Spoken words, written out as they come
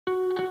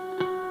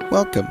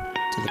Welcome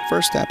to the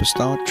First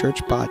Apostolic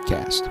Church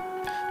Podcast.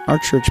 Our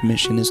church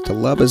mission is to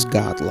love as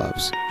God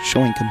loves,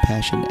 showing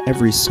compassion to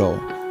every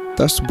soul,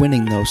 thus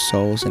winning those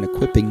souls and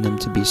equipping them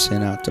to be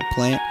sent out to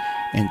plant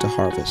and to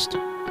harvest.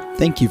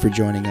 Thank you for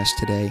joining us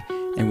today,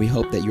 and we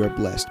hope that you are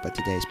blessed by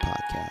today's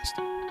podcast.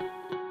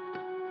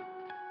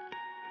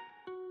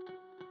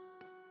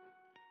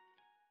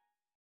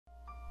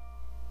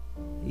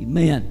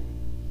 Amen.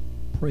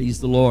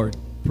 Praise the Lord.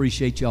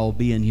 Appreciate y'all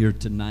being here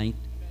tonight.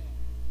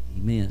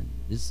 Amen.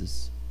 This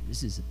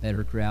is a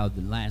better crowd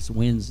than last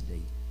Wednesday.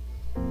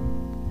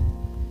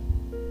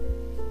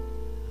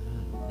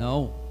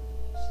 No,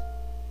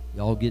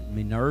 y'all getting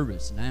me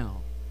nervous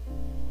now.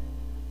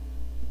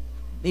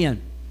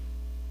 Man,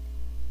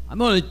 I'm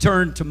going to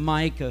turn to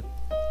Micah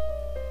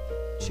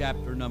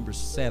chapter number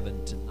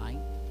 7 tonight.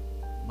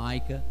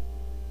 Micah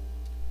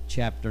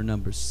chapter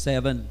number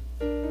 7.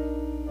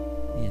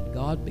 And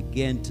God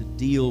began to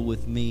deal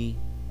with me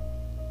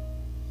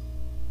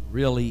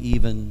really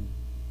even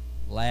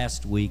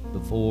last week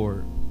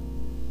before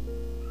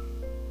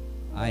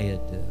I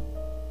had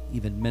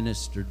even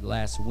ministered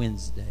last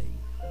Wednesday.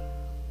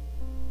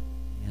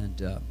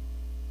 And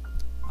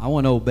I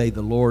want to obey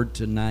the Lord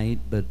tonight,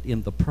 but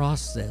in the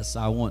process,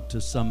 I want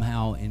to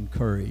somehow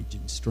encourage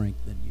and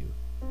strengthen you.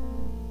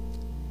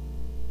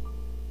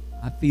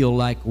 I feel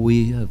like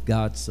we have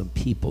got some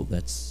people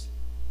that's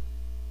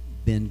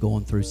been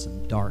going through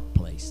some dark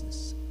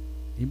places.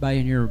 Anybody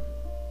in here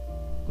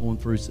going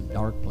through some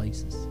dark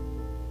places?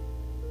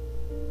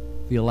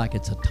 Feel like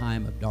it's a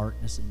time of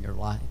darkness in your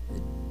life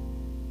that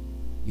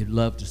you'd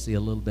love to see a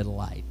little bit of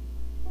light.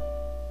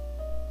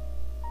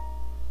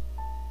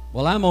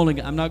 Well, I'm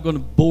not going to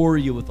bore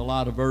you with a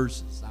lot of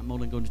verses. I'm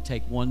only going to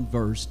take one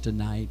verse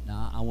tonight.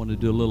 Now, I want to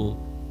do a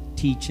little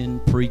teaching,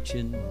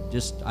 preaching.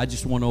 I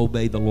just want to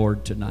obey the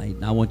Lord tonight,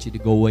 and I want you to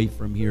go away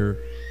from here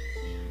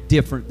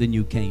different than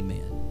you came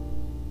in.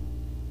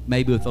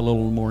 Maybe with a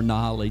little more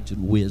knowledge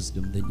and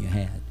wisdom than you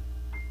had.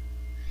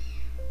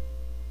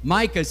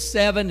 Micah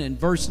 7 and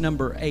verse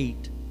number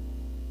 8.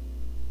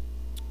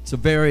 It's a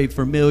very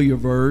familiar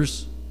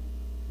verse.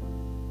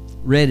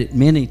 Read it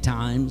many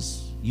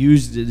times.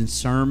 Used it in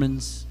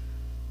sermons.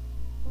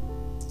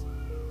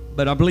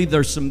 But I believe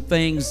there's some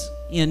things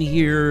in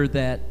here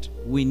that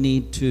we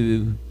need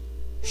to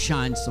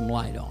shine some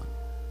light on.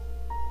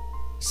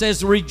 It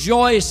says,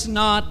 "Rejoice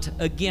not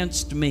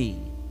against me,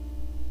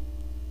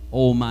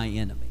 O my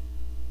enemy."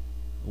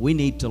 We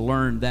need to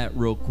learn that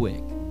real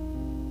quick.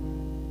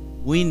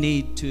 We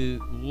need to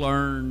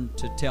learn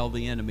to tell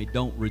the enemy,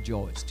 don't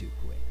rejoice too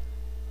quick.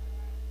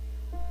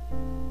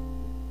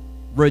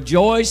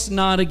 Rejoice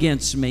not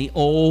against me,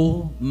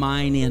 O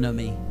mine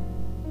enemy.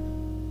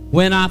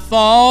 When I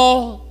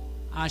fall,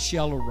 I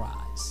shall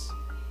arise.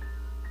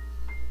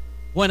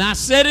 When I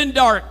sit in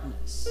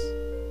darkness,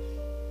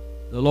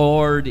 the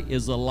Lord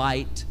is a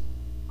light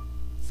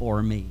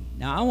for me.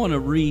 Now I want to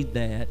read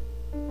that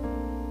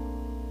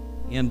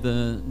in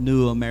the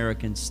New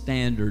American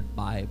Standard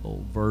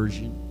Bible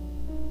version,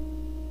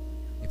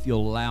 if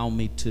you'll allow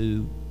me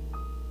to.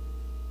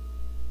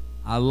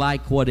 I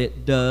like what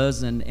it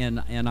does,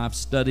 and I've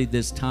studied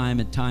this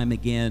time and time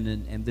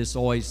again, and this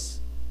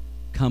always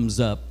comes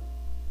up.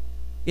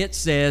 It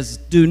says,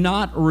 "Do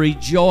not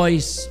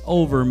rejoice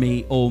over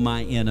me, O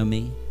my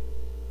enemy.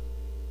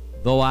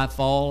 Though I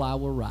fall, I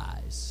will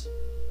rise.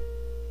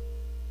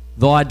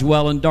 Though I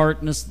dwell in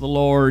darkness, the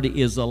Lord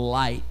is a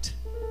light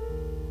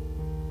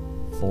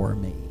for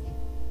me."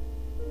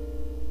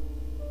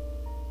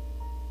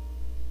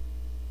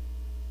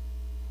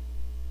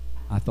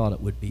 I thought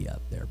it would be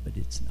up there, but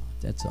it's not.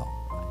 That's all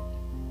right.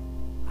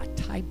 I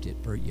typed it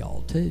for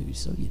y'all too,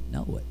 so you'd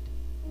know it.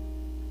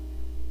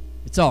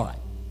 It's all right.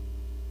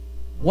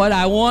 What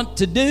I want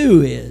to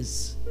do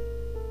is,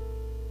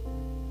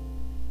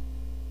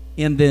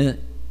 in the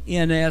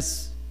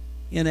NASB,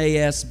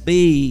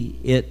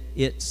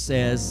 it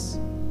says,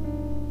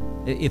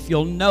 if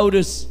you'll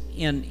notice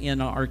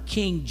in our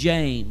King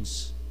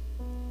James,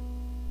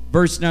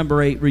 verse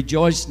number 8,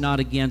 "Rejoice not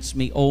against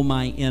me, O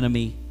my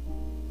enemy,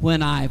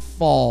 when I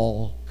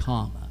fall,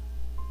 comma,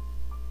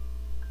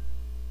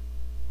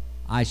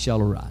 I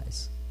shall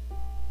arise."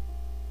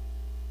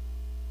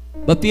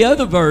 But the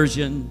other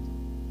version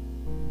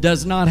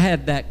does not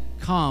have that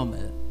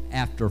comma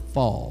after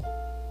fall.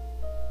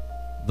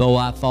 "Though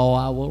I fall,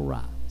 I will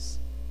rise.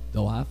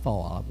 Though I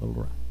fall, I will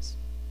rise."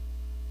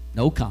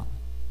 No comma.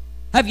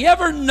 Have you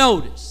ever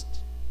noticed,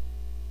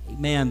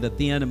 amen, that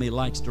the enemy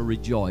likes to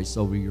rejoice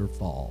over your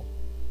fall?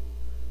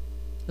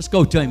 Let's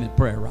go to him in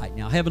prayer right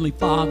now. Heavenly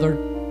Father,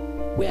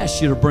 we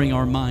ask you to bring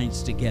our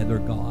minds together,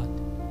 God.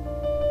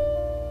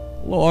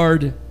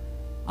 Lord,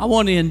 I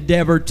want to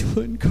endeavor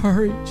to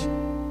encourage,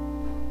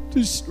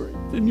 to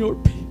strengthen your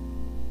people.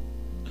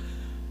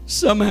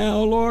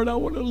 Somehow, Lord, I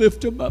want to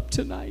lift them up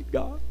tonight,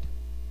 God.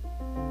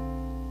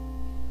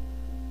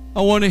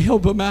 I want to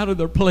help them out of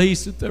their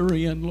place that they're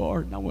in,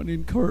 Lord. And I want to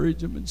encourage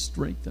them and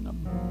strengthen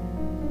them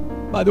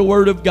by the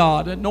word of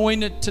God.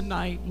 Anoint it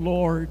tonight,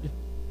 Lord.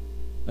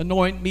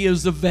 Anoint me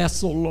as a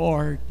vessel,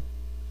 Lord.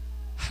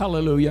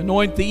 Hallelujah.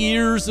 Anoint the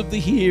ears of the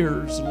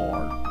hearers,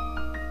 Lord.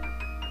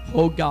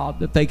 Oh God,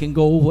 that they can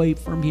go away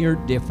from here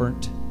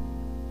different.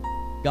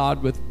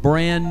 God, with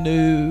brand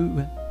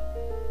new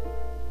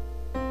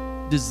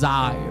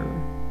desire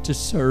to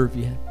serve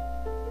you.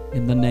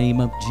 In the name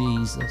of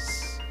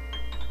Jesus.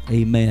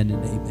 Amen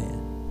and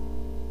amen.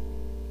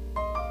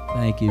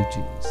 Thank you,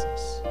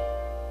 Jesus.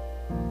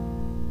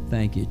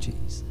 Thank you,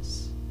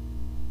 Jesus.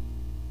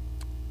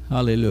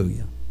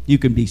 Hallelujah. You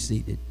can be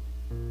seated.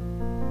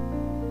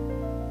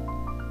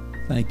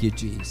 Thank you,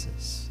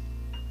 Jesus.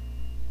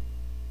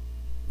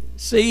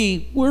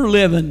 See, we're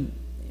living,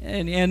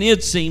 and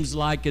it seems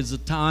like as the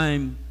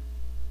time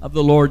of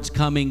the Lord's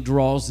coming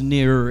draws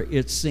nearer,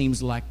 it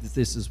seems like that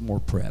this is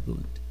more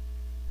prevalent.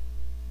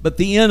 But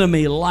the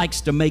enemy likes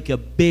to make a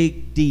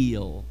big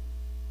deal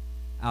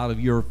out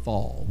of your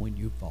fall when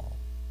you fall.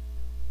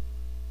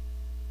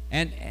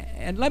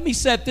 And let me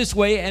say it this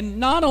way, and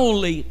not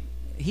only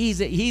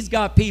he's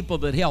got people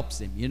that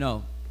helps him, you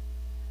know.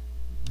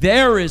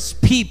 There is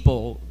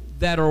people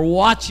that are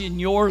watching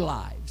your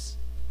lives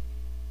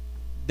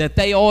that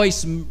they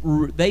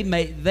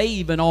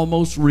even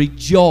almost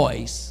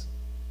rejoice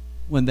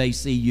when they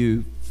see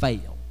you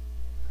fail.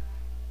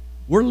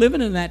 We're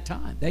living in that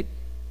time.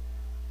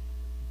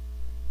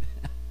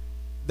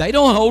 They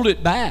don't hold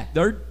it back.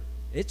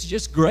 It's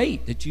just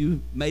great that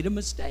you made a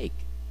mistake.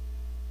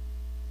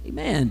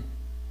 Amen.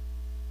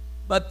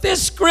 But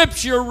this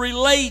scripture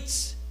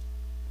relates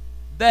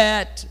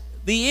that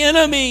the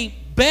enemy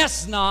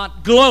best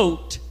not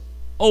gloat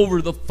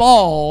over the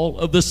fall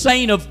of the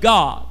saint of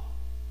God,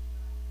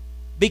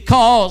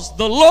 because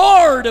the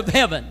Lord of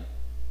heaven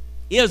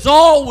is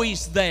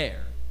always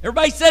there.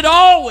 Everybody said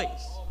always.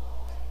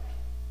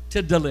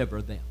 To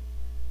deliver them.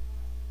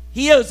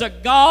 He is a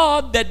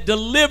God that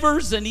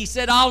delivers, and he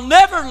said, I'll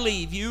never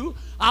leave you.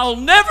 I'll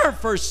never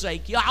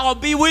forsake you. I'll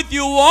be with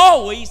you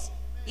always,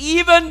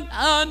 even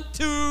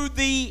unto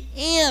the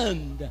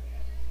end.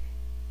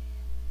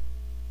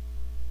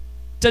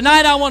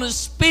 Tonight I want to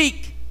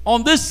speak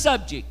on this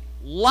subject,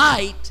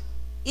 light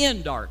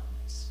in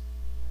darkness.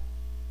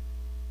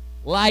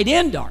 Light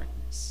in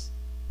darkness.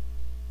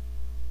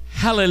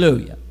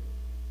 Hallelujah.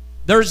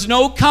 There's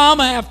no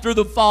comma after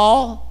the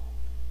fall.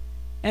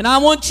 And I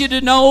want you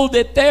to know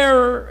that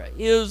there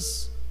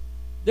is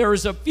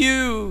a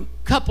few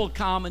couple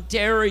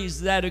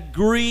commentaries that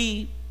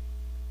agree,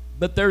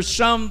 but there's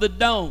some that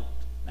don't.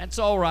 That's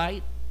all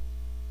right.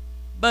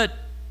 But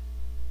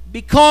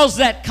because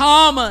that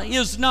comma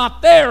is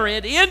not there,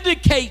 it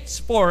indicates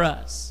for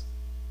us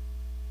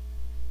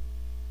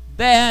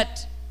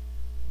that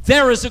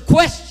there is a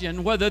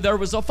question whether there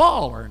was a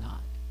fall or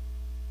not.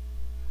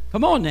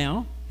 Come on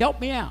now,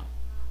 help me out.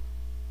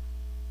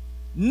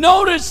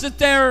 Notice that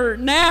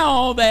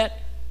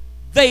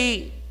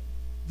the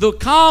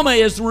comma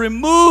is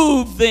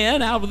removed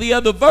then out of the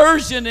other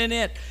version, and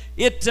it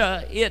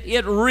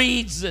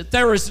reads that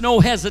there is no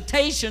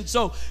hesitation.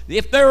 So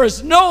if there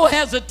is no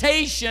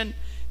hesitation,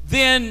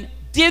 then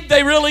did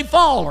they really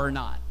fall or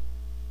not?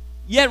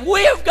 Yet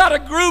we have got a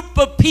group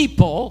of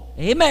people,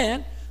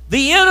 amen,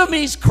 the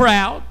enemy's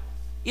crowd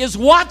is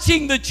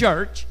watching the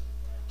church,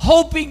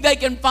 hoping they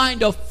can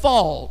find a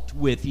fault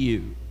with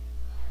you.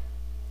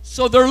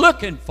 So they're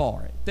looking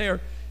for it.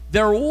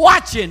 They're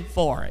watching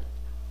for it.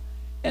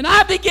 And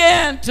I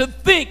began to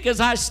think as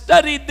I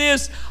studied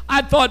this,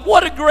 I thought,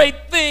 what a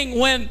great thing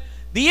when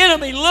the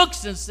enemy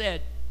looks and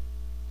said,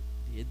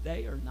 did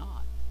they or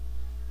not?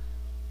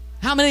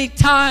 How many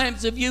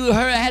times have you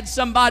had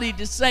somebody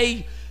to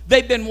say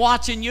they've been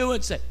watching you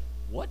and say,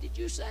 what did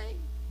you say?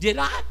 Did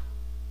I?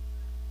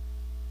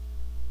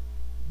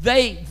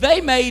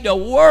 They made a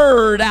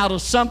word out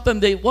of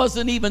something that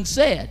wasn't even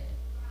said.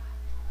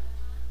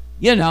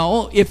 You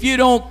know, if you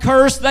don't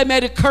curse, they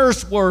made a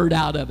curse word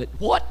out of it.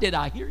 What did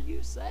I hear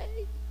you say?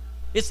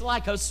 It's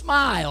like a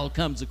smile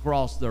comes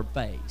across their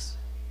face.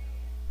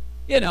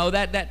 You know,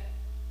 that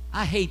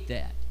I hate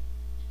that.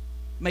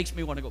 Makes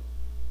me want to go.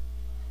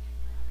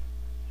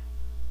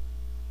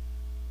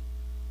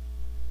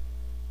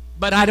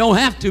 But I don't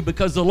have to,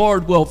 because the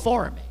Lord will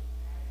for me.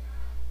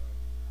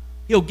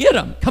 He'll get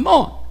them. Come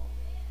on.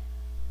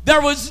 There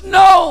was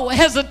no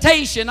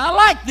hesitation. I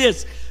like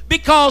this,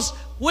 because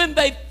when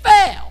they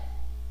fell,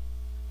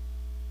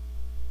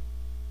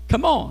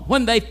 come on,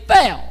 when they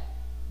fell,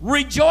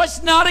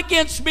 rejoice not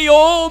against me,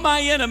 O my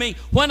enemy.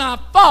 When I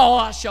fall,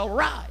 I shall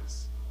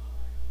rise.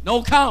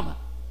 No comma.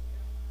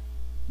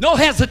 No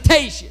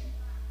hesitation.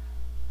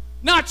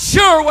 Not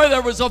sure whether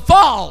there was a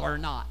fall or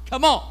not.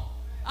 Come on.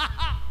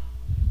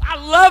 I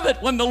love it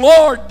when the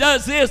Lord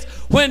does this,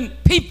 when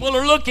people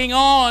are looking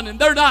on and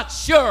they're not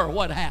sure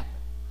what happened.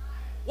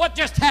 What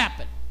just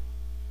happened?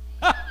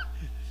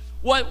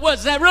 What,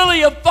 was that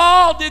really a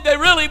fall? Did they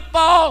really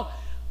fall?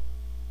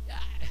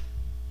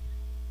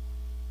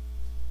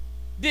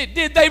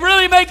 Did they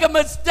really make a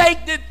mistake?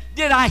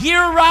 Did I hear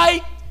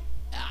right?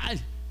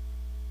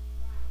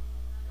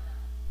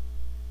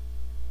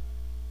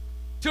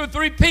 Two or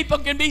three people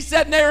can be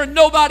sitting there and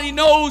nobody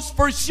knows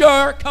for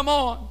sure. Come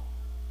on.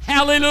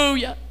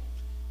 Hallelujah.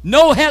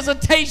 no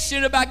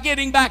hesitation about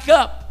getting back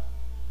up.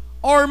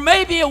 Or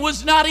maybe it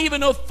was not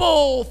even a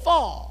full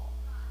fall.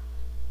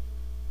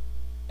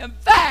 In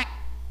fact,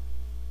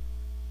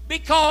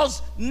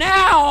 because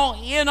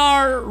now in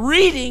our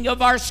reading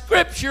of our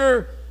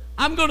scripture,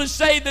 I'm going to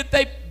say that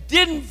they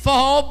didn't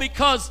fall,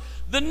 because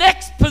the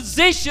next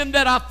position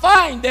that I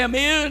find them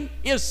in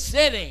is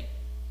sitting.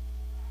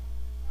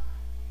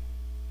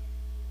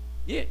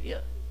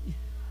 You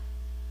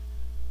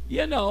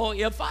know,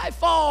 if I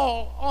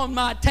fall on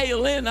my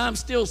tail end, I'm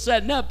still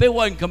sitting up. It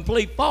wasn't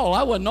complete fall.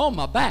 I wasn't on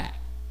my back.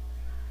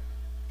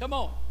 Come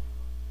on.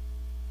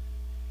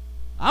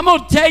 I'm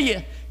going to tell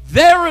you,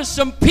 there are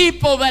some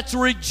people that's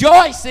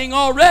rejoicing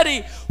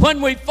already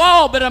when we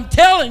fall, but I'm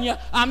telling you,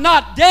 I'm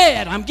not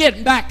dead. I'm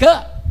getting back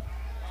up.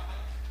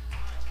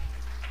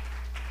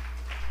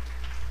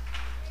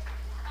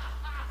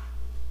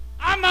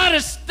 I might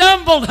have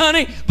stumbled,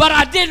 honey, but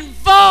I didn't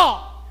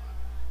fall.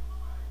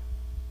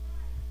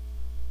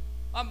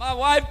 My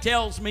wife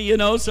tells me, you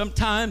know,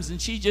 sometimes,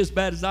 and she's just as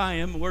bad as I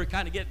am, we're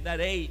kind of getting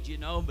that age, you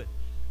know, but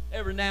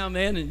every now and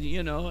then, and,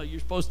 you know, you're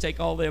supposed to take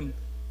all them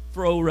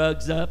throw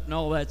rugs up and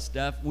all that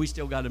stuff. We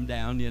still got them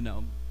down, you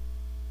know.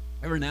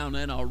 Every now and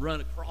then I'll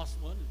run across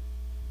one,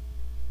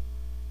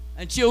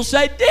 and she'll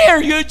say,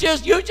 "Dear, you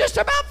just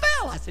about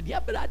fell." I said, "Yeah,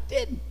 but I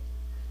didn't."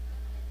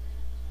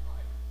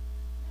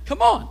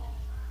 Come on.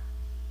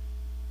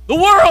 The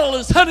world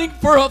is hunting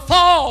for a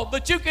fall,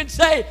 but you can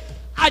say,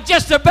 "I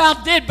just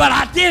about did, but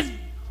I didn't."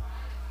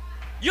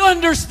 You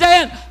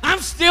understand? I'm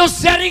still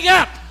setting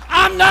up.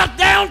 I'm not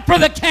down for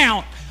the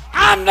count.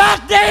 I'm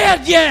not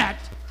dead yet.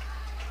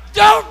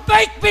 Don't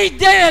make me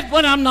dead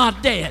when I'm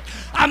not dead.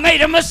 I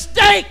made a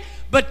mistake,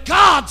 but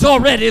God's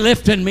already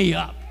lifting me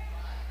up.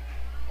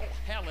 Oh,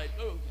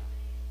 hallelujah.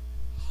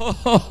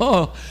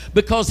 Oh,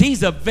 because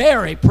He's a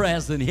very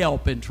present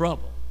help in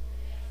trouble.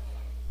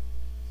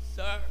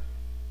 Sir,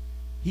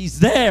 He's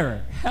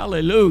there.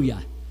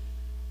 Hallelujah.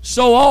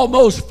 So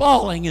almost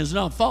falling is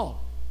not falling.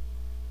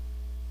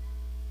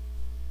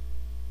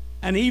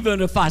 And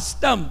even if I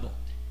stumbled,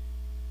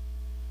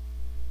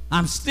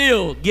 I'm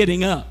still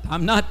getting up.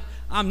 I'm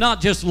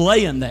not just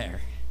laying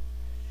there.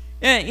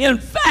 In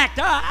fact,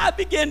 I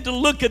began to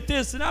look at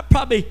this, and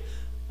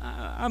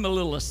I'm a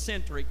little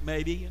eccentric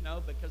maybe, you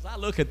know, because I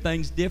look at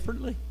things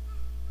differently.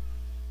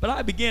 But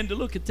I began to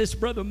look at this,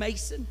 Brother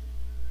Mason,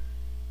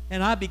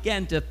 and I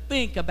began to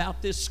think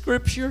about this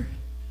scripture,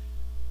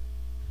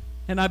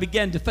 and I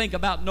began to think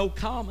about no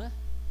comma.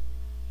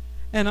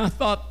 And I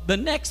thought, the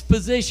next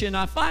position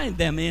I find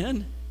them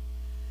in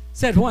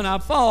said, "When I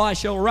fall, I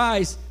shall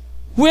rise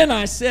when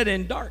I sit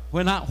in dark."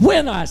 When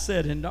I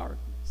sit in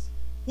darkness.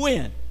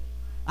 When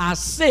I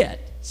sit.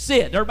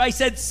 Everybody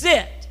said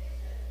sit.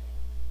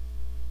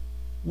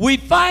 We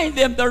find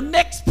them, their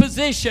next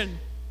position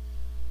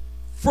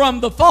from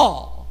the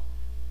fall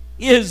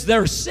is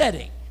their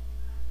sitting.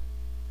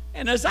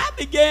 And as I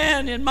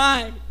began in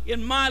my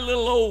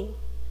little old,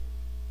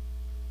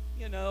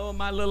 you know,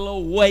 my little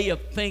old way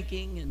of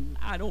thinking, and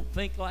I don't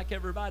think like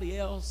everybody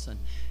else, and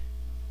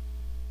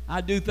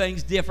I do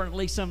things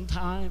differently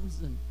sometimes,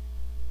 and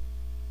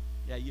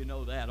yeah, you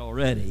know that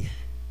already.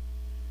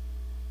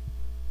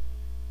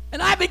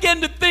 And I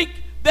began to think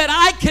that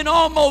I can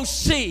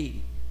almost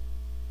see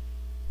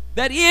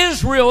that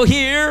Israel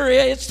here,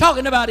 it's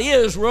talking about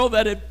Israel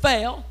that had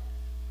fell.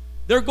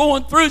 They're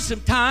going through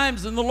some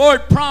times, and the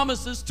Lord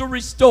promises to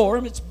restore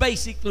them. It's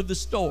basically the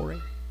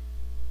story.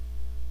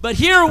 But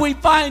here we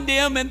find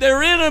them, and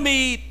their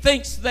enemy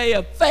thinks they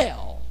have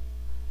fell,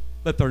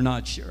 but they're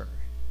not sure.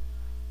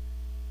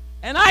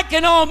 And I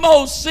can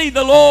almost see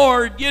the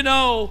Lord, you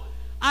know,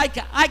 I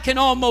can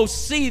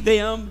almost see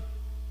them.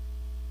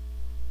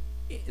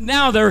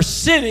 Now they're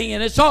sitting,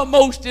 and it's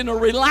almost in a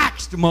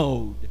relaxed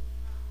mode.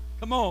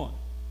 Come on.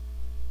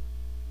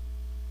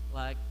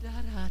 Like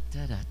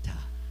da-da-da-da-da.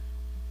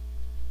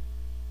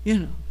 You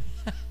know.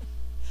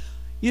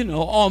 You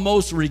know,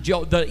 almost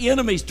rejoice. The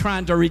enemy's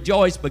trying to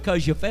rejoice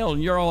because you fell,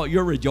 and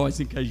you're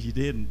rejoicing because you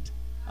didn't.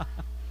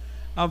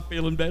 I'm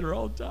feeling better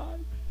all the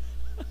time.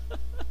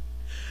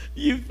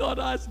 You thought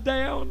I was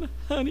down.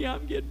 Honey,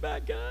 I'm getting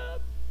back up.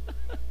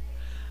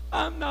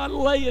 I'm not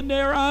laying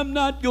there. I'm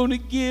not going to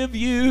give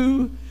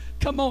you,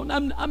 come on,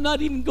 I'm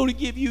not even going to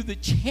give you the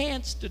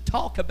chance to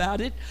talk about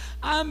it.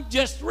 I'm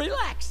just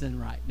relaxing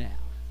right now.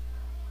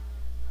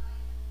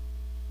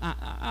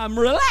 I'm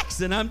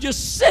relaxing. I'm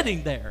just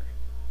sitting there.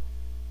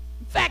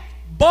 In fact,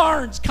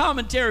 Barnes'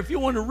 commentary, if you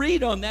want to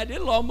read on that,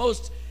 it'll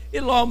almost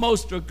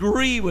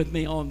agree with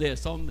me on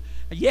this.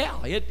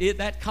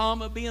 That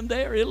comma being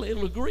there,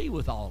 it'll agree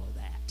with all of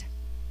that.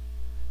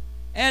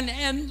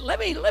 And let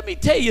me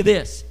tell you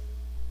this.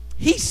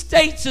 He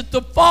states that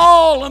the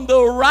fall and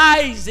the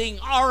rising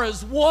are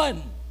as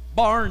one.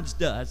 Barnes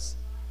does.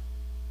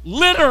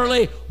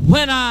 Literally,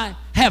 when I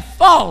have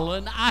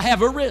fallen, I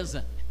have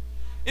arisen.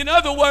 In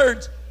other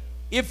words,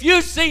 if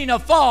you've seen a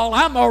fall,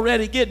 I'm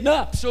already getting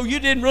up, so you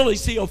didn't really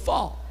see a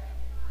fall.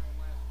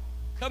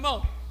 Come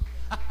on.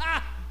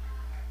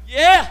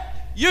 Yeah,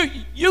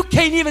 you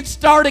can't even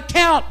start a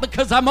count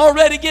because I'm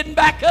already getting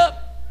back up.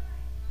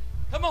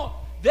 Come on.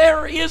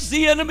 There is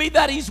the enemy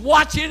that he's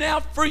watching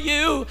out for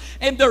you.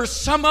 And there's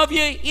some of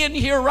you in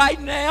here right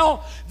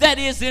now that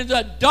is in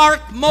the dark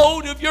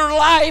mode of your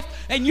life.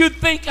 And you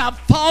think, I've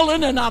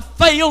fallen and I've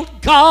failed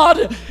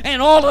God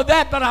and all of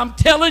that. But I'm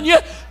telling you,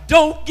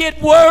 don't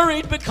get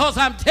worried, because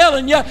I'm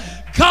telling you,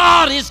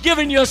 God is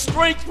giving you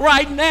strength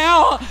right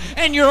now.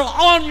 And you're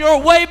on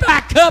your way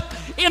back up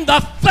in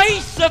the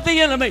face of the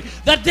enemy.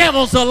 The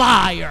devil's a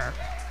liar.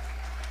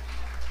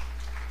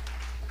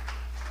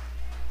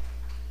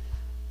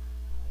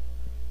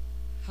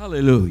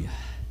 Hallelujah.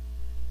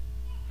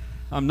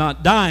 I'm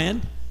not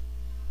dying.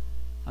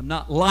 I'm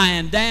not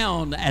lying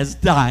down as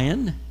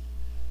dying,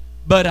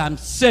 but I'm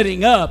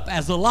sitting up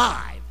as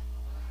alive.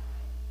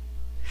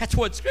 That's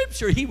what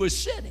Scripture, he was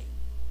sitting.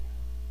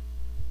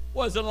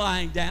 Wasn't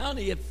lying down.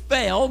 He had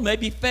fell,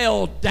 maybe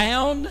fell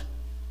down,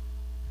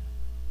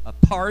 a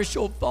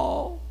partial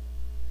fall,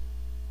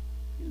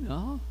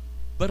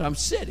 but I'm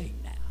sitting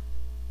now.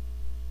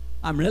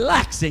 I'm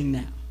relaxing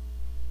now.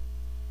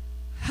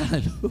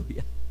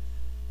 Hallelujah.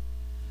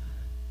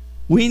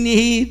 We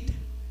need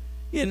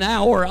in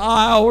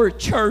our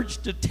church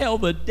to tell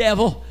the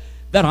devil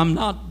that I'm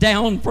not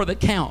down for the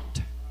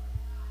count.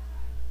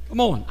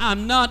 Come on,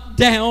 I'm not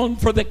down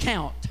for the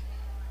count.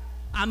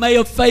 I may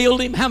have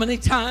failed him. How many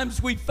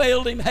times we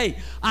failed him? Hey,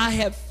 I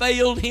have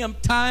failed him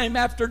time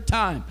after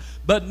time.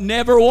 But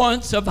never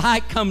once have I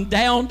come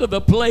down to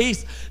the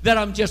place that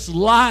I'm just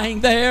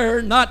lying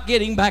there, not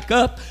getting back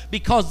up,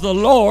 because the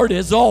Lord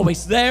is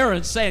always there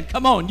and saying,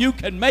 come on, you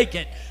can make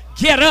it.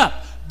 Get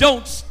up.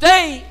 Don't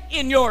stay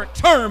in your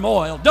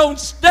turmoil. Don't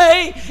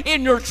stay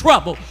in your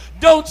trouble.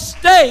 Don't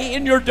stay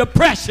in your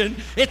depression.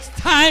 It's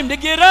time to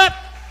get up.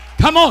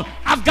 Come on,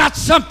 I've got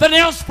something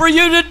else for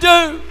you to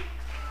do.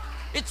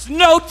 It's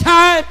no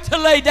time to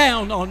lay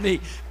down on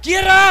me.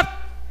 Get up.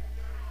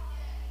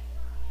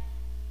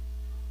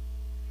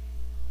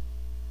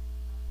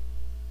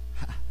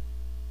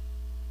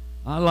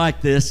 I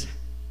like this.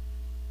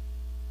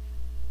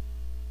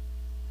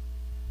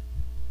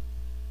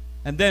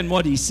 And then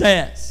what he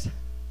says,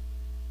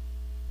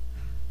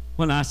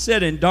 when I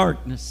sit in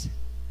darkness,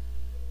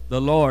 the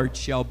Lord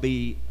shall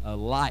be a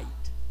light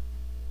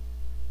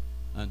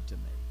unto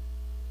me.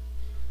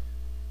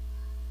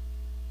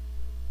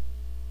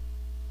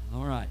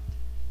 All right.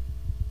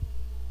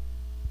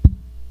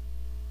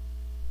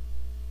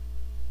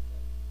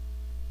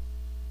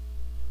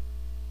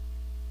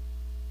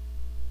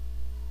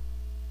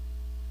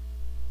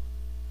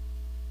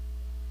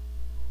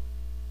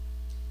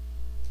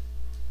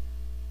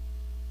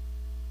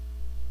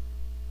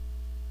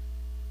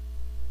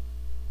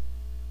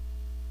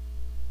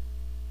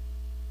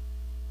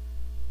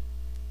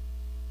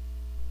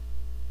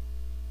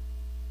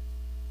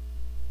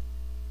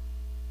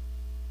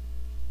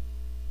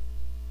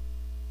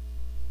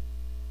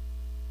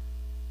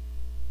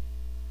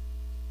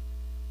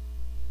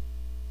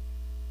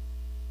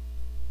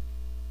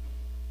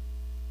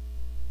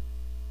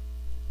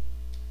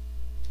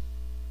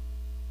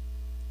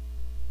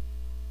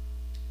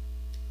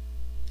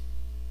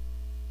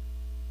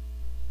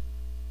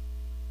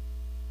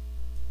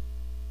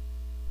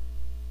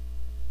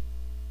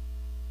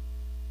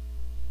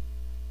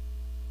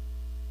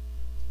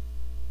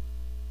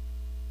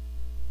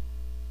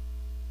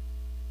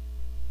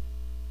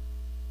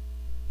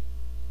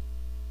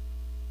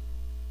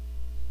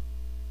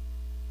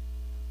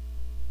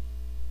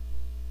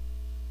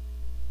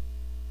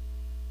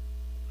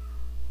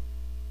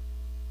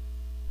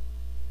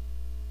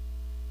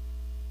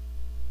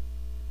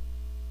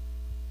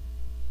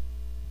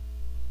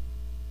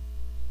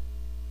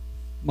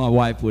 My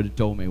wife would have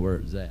told me where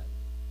it was at.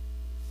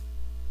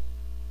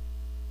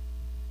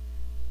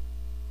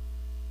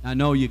 I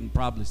know you can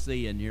probably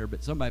see in here,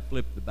 but somebody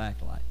flipped the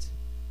backlights.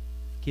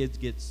 Kids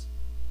gets,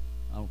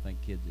 I don't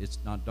think kids, it's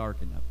not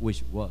dark enough.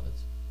 Wish it was.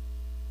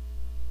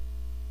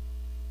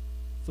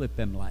 Flip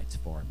them lights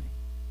for me.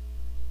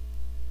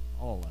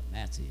 All of them,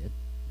 that's it.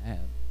 I have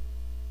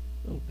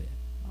a little bit.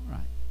 All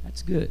right,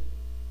 that's good.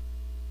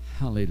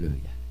 Hallelujah.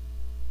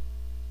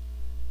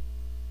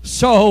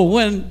 So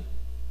when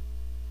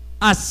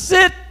I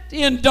sit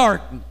in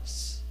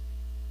darkness,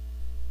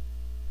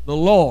 the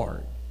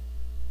Lord,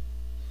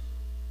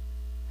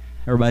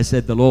 everybody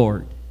said the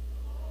Lord,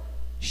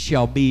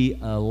 shall be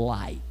a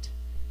light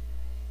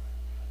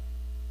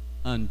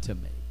unto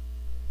me.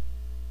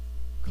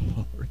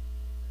 Glory.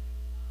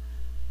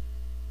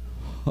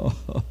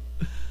 Oh,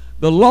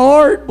 the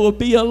Lord will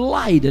be a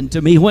light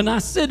unto me when I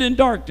sit in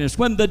darkness,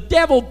 when the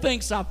devil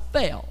thinks I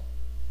fell,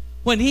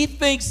 when he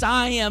thinks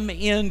I am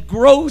in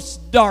gross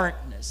darkness.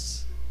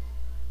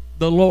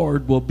 The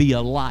Lord will be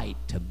a light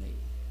to me.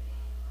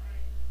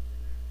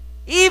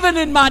 Even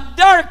in my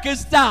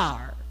darkest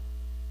hour,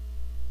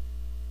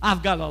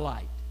 I've got a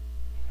light.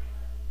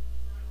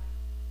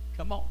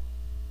 Come on.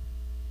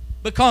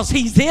 Because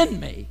he's in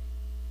me.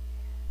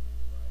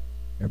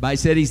 Everybody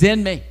said he's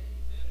in me.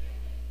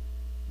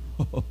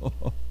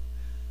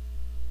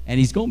 And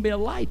he's going to be a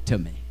light to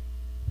me.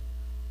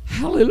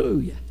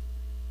 Hallelujah.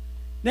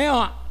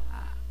 Now,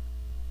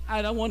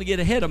 I don't want to get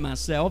ahead of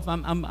myself.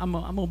 I'm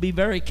going to be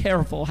very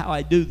careful how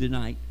I do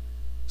tonight.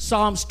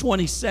 Psalms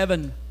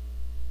 27.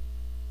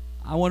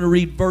 I want to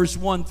read verse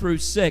 1 through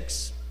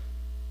 6.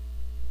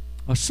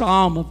 A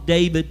psalm of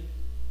David.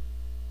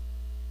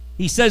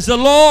 He says, "The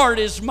Lord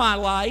is my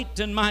light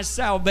and my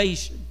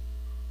salvation.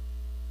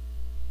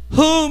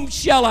 Whom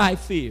shall I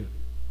fear?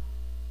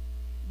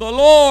 The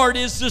Lord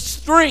is the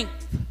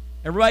strength."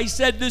 Everybody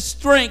said, "the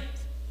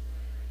strength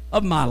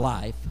of my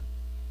life.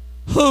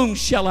 Whom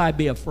shall I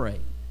be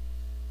afraid?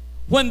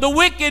 When the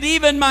wicked,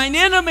 even mine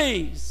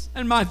enemies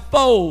and my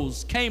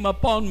foes, came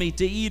upon me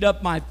to eat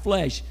up my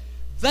flesh,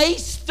 they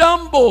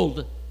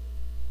stumbled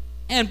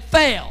and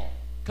fell."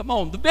 Come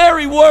on, the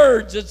very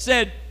words that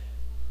said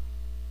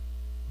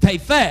they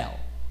fell.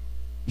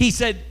 He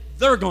said,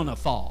 they're going to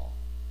fall.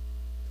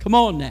 Come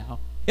on now,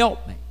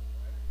 help me.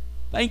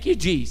 Thank you,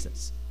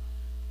 Jesus.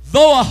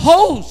 "Though a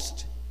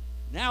host,"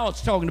 now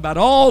it's talking about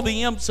all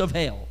the imps of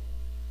hell,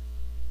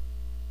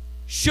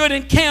 "should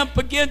encamp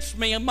against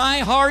me, and my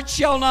heart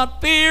shall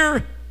not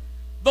fear.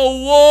 Though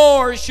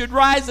war should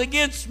rise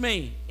against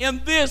me,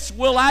 in this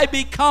will I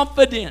be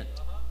confident.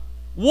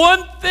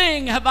 One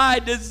thing have I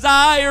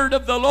desired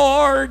of the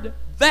Lord,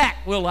 that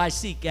will I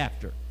seek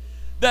after,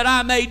 that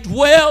I may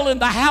dwell in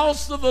the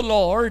house of the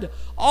Lord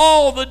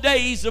all the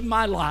days of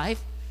my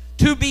life,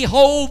 to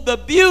behold the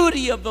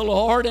beauty of the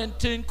Lord and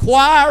to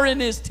inquire in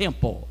his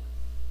temple.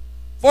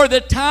 For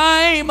the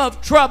time of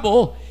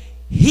trouble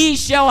he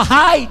shall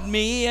hide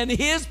me in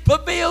his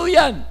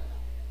pavilion."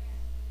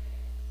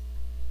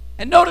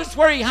 And notice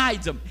where he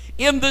hides them.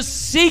 "In the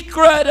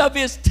secret of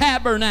his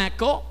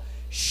tabernacle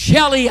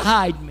shall he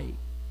hide me."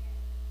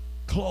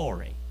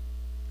 Glory.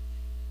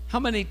 How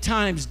many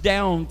times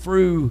down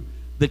through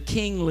the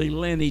kingly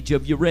lineage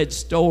have you read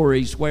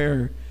stories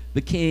where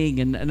the king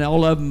and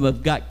all of them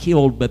have got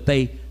killed, but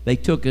they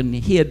took and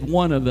hid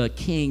one of the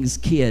king's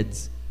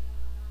kids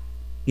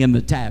in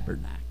the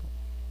tabernacle?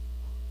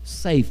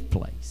 Safe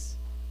place.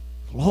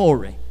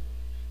 Glory.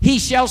 "He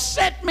shall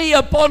set me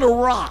upon a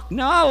rock."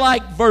 Now I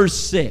like verse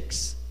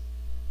 6.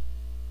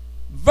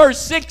 Verse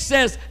 6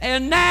 says,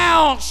 "And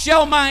now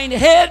shall mine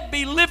head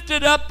be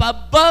lifted up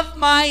above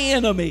my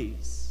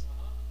enemies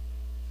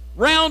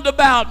round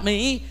about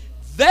me.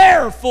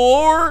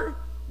 Therefore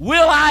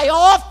will I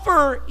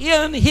offer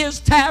in his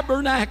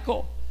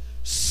tabernacle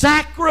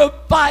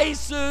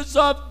sacrifices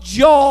of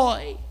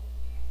joy.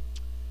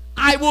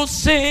 I will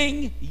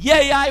sing,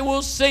 yea, I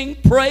will sing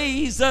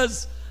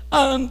praises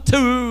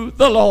unto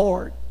the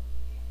Lord."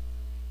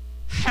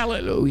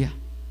 Hallelujah.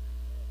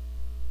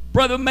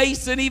 Brother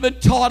Mason even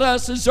taught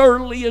us as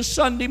early as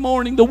Sunday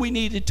morning that we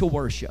needed to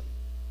worship.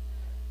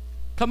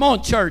 Come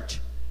on, church.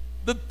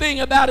 The thing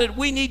about it,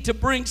 we need to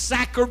bring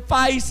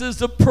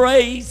sacrifices of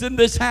praise in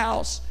this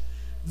house.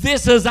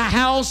 This is a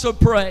house of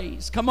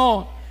praise. Come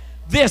on.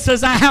 This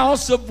is a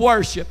house of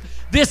worship.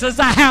 This is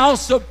a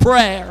house of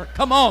prayer.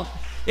 Come on.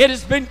 It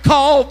has been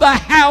called the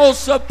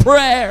house of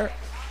prayer.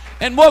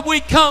 And what we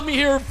come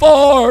here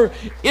for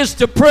is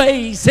to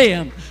praise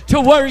him,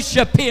 to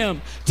worship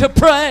him, to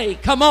pray.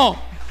 Come on.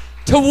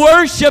 To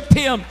worship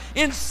him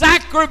in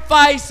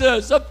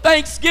sacrifices of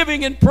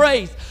thanksgiving and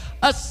praise.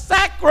 A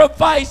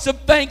sacrifice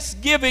of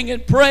thanksgiving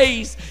and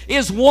praise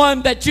is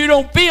one that you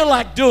don't feel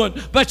like doing,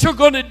 but you're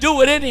going to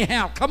do it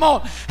anyhow. Come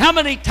on. How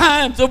many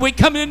times have we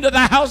come into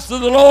the house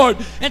of the Lord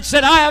and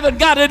said, "I haven't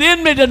got it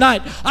in me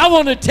tonight"? I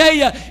want to tell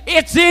you,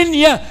 it's in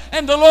you,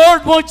 and the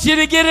Lord wants you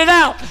to get it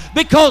out,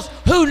 because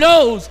who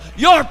knows,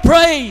 your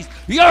praise,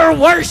 your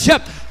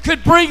worship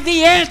could bring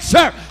the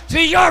answer to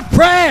your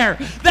prayer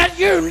that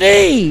you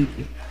need.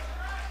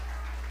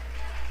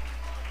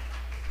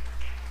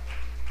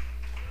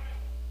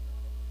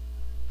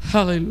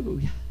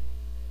 Hallelujah.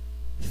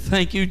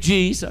 Thank you,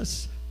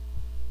 Jesus.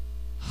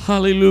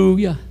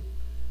 Hallelujah.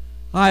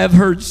 I have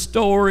heard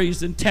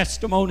stories and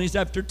testimonies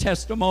after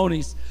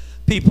testimonies.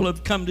 People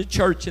have come to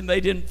church and they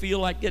didn't feel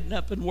like getting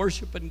up and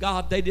worshiping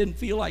God. They didn't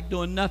feel like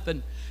doing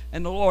nothing.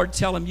 And the Lord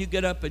tell them, "You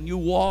get up and you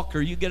walk,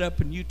 or you get up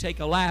and you take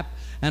a lap,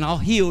 and I'll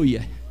heal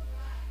you."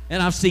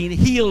 And I've seen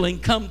healing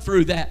come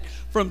through that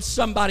from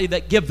somebody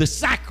that give the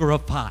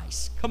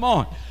sacrifice. Come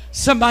on.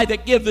 Somebody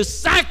that give the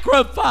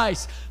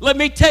sacrifice. Let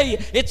me tell you,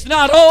 it's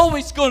not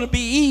always going to be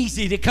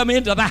easy to come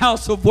into the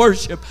house of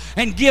worship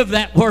and give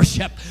that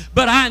worship.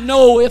 But I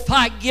know if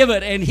I give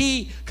it, and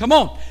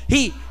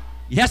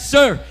yes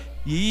sir,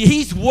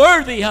 he's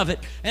worthy of it.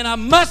 And I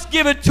must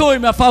give it to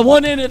him if I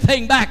want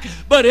anything back.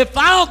 But if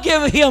I'll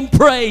give him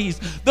praise,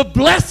 the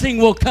blessing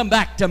will come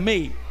back to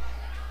me.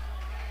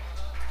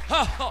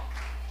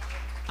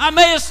 I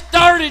may have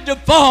started to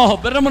fall,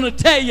 but I'm going to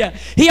tell you,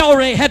 he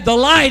already had the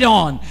light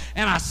on.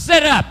 And I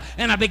sat up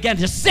and I began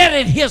to sit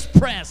in his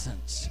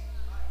presence.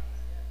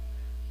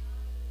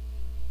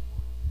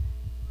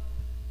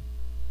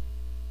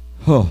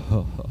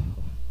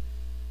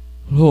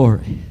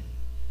 Glory.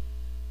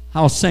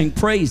 I'll sing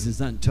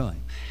praises unto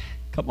him.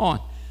 Come on.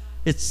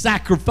 It's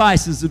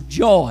sacrifices of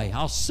joy.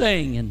 I'll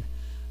sing, and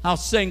I'll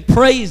sing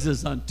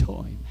praises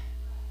unto him.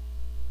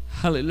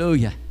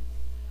 Hallelujah.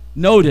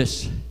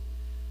 Notice,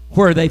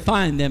 where they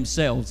find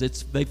themselves.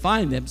 They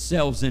find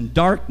themselves in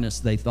darkness,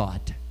 they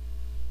thought.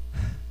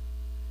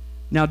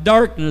 Now,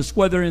 darkness,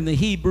 whether in the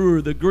Hebrew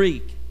or the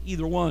Greek,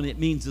 either one, it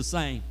means the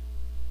same.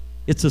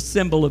 It's a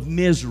symbol of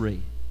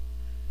misery.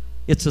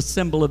 It's a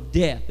symbol of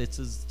death. It's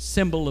a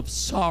symbol of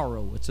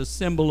sorrow. It's a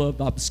symbol of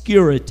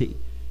obscurity.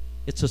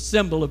 It's a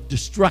symbol of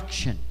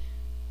destruction.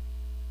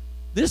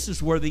 This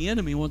is where the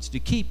enemy wants to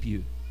keep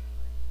you.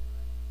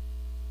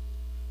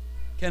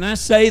 Can I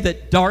say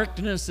that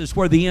darkness is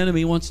where the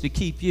enemy wants to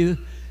keep you?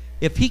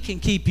 If he can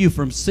keep you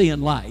from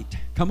seeing light,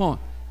 come on.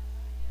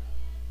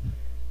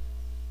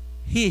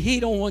 He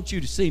don't want you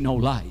to see no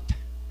light.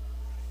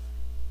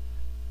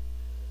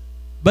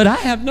 But I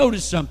have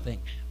noticed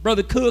something.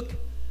 Brother Cook,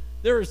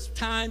 there's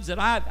times that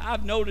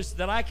I've noticed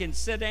that I can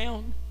sit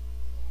down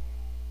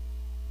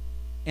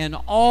and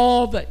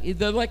all the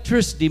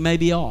electricity may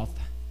be off.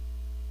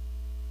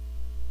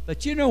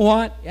 But you know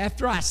what?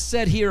 After I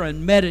sit here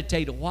and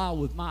meditate a while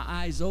with my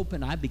eyes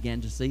open, I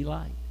began to see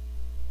light.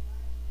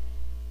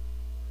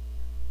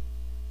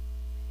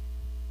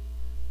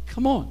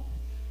 Come on.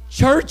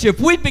 Church, if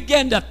we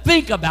begin to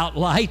think about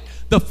light,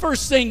 the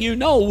first thing you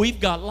know, we've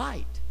got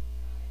light.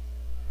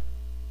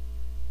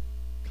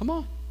 Come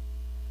on.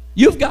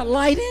 You've got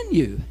light in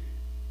you.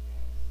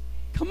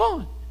 Come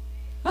on.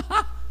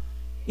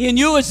 In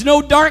you is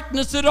no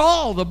darkness at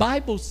all, the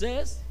Bible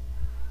says.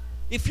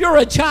 If you're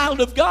a child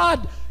of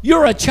God,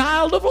 you're a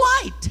child of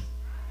light.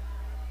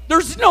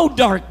 There's no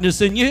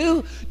darkness in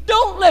you.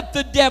 Don't let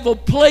the devil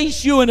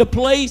place you in a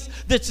place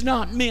that's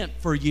not meant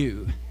for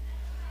you.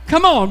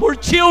 Come on, we're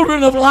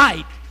children of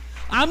light.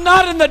 I'm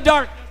not in the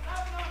darkness.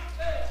 I'm not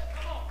there.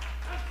 Come on.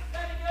 I'm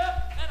setting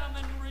up and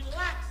I'm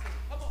relaxing.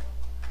 Come on.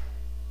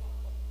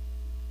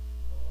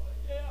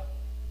 Yeah.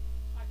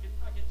 I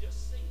can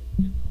just see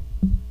it, you know.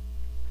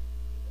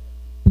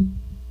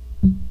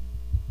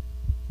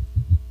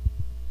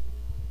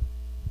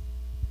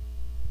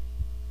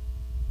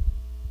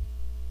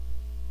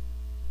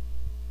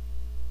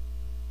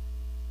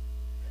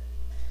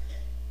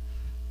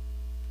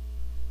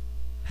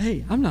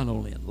 Hey, I'm not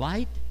only in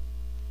light.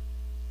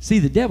 See,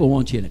 the devil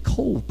wants you in a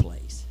cold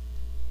place.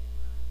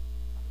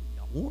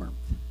 Warmth.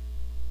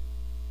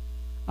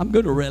 I'm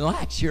going to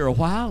relax here a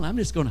while, and I'm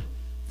just going to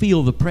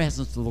feel the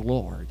presence of the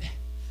Lord.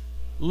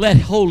 Let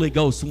Holy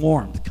Ghost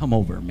warmth come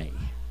over me.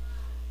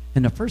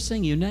 And the first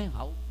thing you know,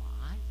 oh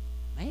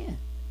my, man,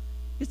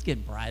 it's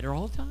getting brighter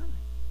all the time.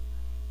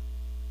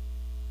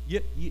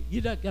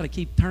 You got to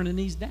keep turning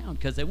these down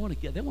because they want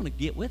to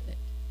get with it.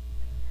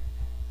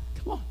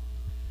 Come on.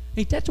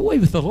 Ain't that the way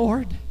with the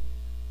Lord?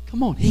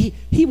 Come on.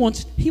 He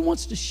wants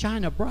to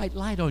shine a bright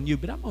light on you.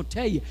 But I'm going to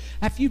tell you,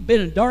 after you've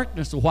been in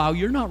darkness a while,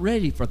 you're not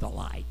ready for the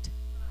light.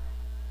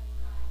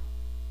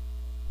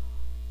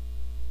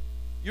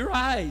 Your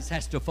eyes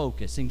has to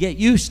focus and get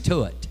used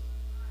to it.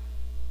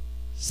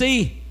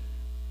 See,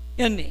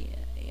 in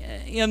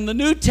the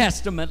New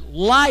Testament,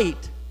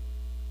 light,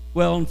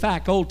 well, in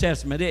fact, Old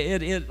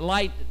Testament,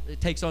 light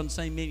takes on the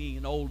same meaning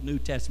in Old and New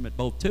Testament,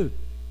 both too.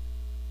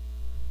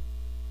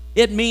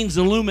 It means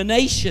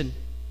illumination.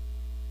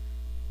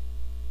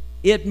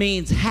 It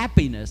means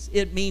happiness.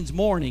 It means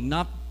morning.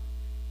 I'm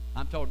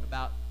talking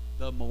about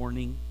the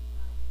morning.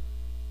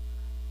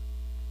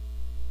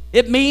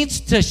 It means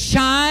to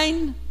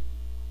shine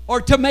or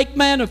to make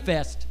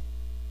manifest.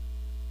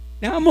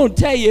 Now I'm going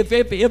to tell you,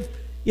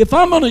 if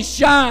I'm going to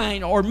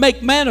shine or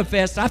make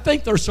manifest, I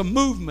think there's some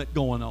movement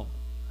going on.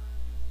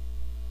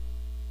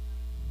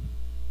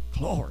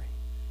 Glory.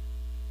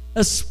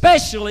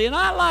 Especially, and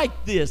I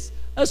like this,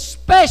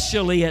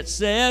 especially it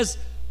says,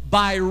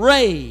 by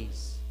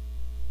rays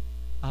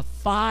of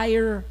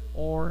fire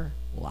or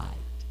light.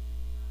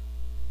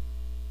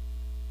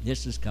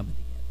 This is coming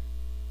together.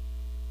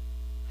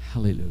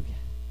 Hallelujah.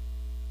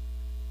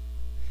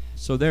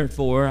 So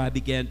therefore, I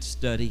began to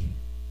study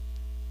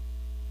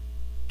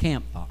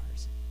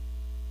campfires.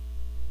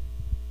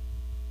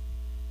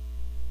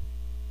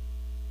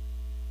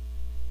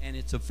 And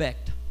its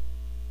effect.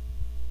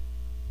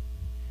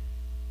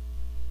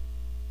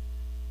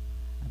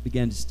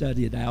 Began to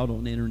study it out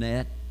on the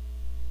internet,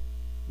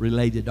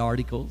 related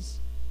articles.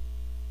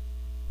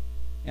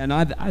 And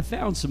I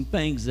found some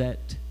things that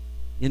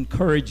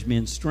encouraged me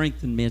and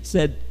strengthened me. It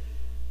said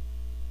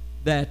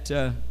that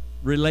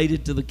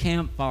related to the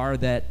campfire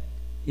that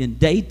in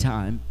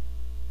daytime,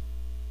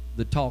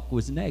 the talk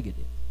was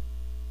negative.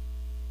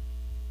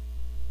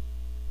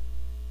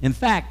 In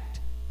fact,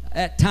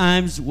 at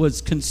times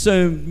was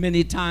consumed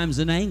many times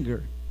in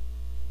anger.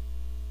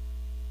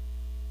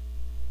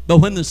 But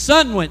when the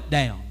sun went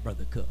down,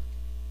 Brother Cook,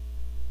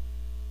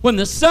 when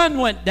the sun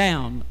went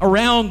down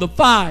around the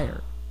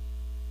fire,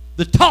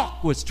 the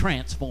talk was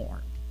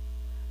transformed.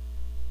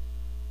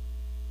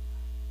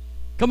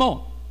 Come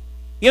on.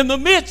 In the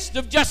midst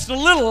of just a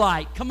little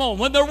light, come on,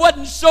 when there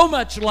wasn't so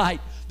much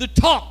light, the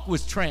talk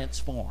was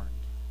transformed.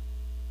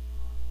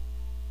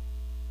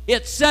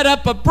 It set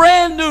up a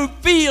brand new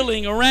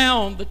feeling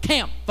around the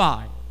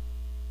campfire.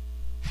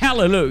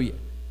 Hallelujah.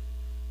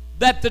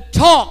 That the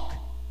talk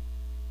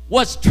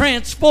was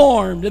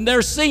transformed, and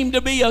there seemed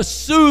to be a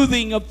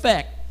soothing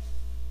effect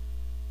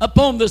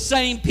upon the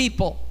same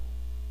people.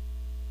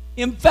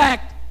 In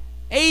fact,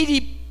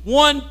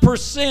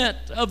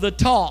 81% of the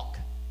talk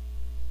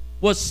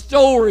was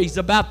stories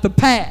about the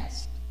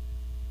past.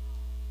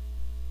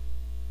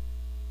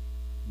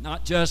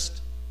 Not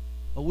just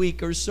a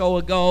week or so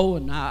ago,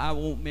 and I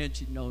won't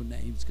mention no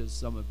names because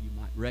some of you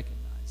might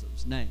recognize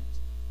those names.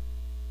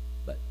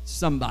 But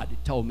somebody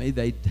told me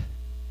they'd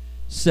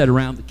sit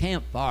around the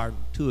campfire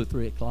at 2 or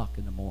 3 o'clock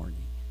in the morning.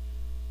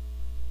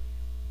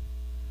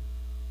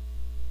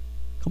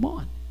 Come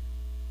on.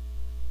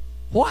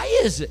 Why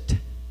is it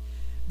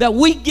that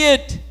we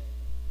get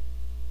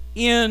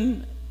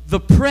in the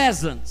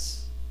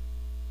presence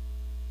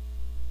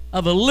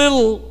of a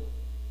little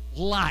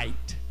light,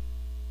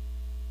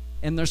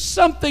 and there's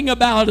something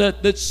about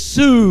it that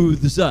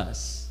soothes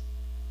us,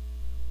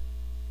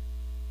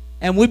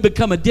 and we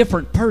become a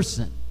different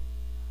person?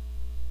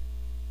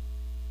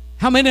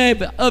 How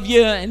many of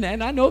you,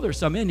 and I know there's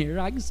some in here,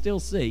 I can still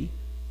see,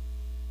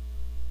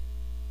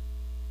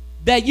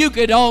 that you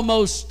could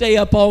almost stay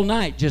up all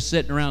night just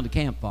sitting around the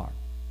campfire?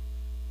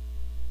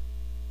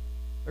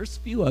 There's a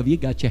few of you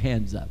got your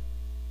hands up.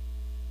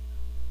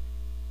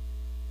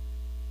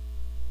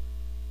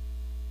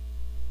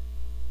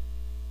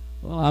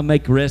 Well, I'll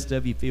make the rest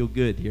of you feel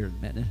good here in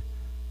a minute.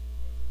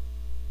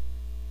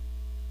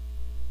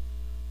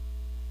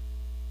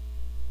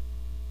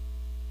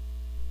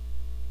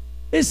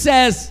 It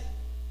says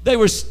they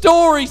were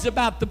stories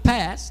about the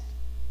past,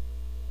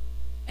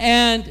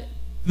 and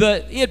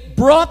it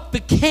brought the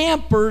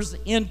campers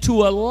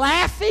into a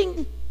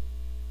laughing,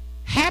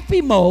 happy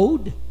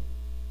mode,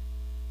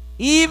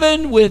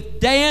 even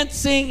with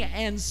dancing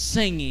and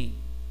singing.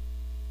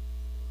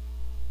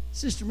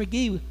 Sister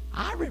McGee,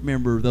 I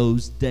remember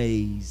those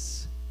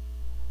days.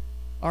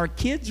 Our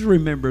kids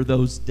remember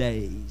those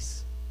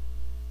days.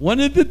 One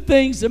of the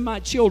things that my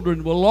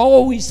children will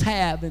always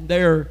have in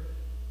their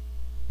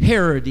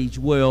heritage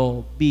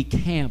will be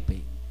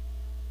camping.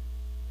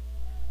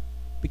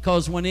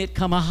 Because when it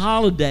come a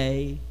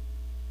holiday,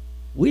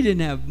 we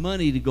didn't have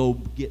money to go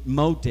get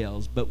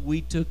motels, but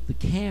we took the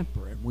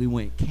camper and we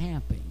went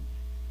camping.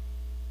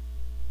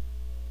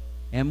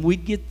 And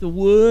we'd get the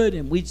wood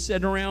and we'd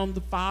sit around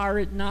the fire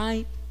at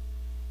night,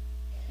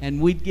 and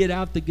we'd get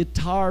out the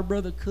guitar,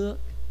 Brother Cook,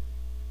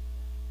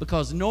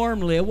 because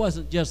normally it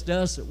wasn't just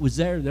us that was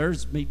there.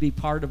 There's maybe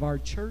part of our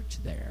church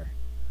there.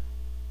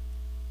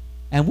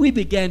 And we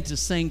began to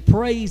sing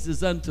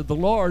praises unto the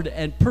Lord,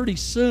 and pretty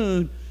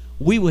soon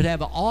we would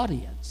have an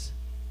audience.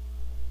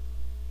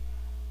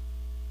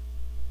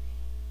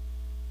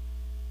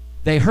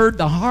 They heard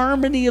the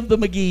harmony of the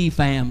McGee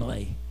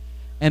family,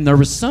 and there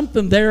was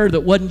something there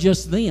that wasn't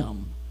just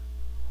them.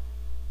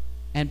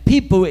 And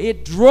people,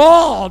 it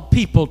drawed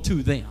people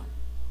to them.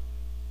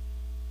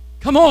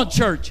 Come on,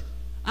 church.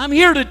 I'm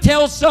here to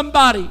tell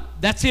somebody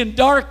that's in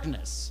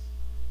darkness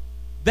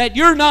that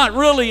you're not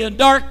really in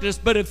darkness,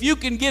 but if you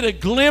can get a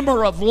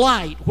glimmer of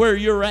light where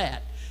you're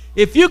at,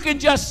 if you can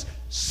just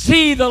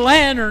see the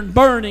lantern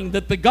burning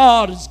that the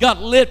God has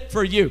got lit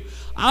for you,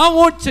 I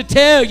want to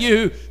tell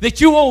you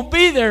that you won't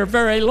be there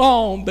very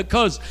long,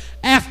 because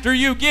after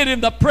you get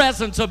in the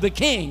presence of the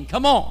King,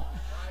 come on.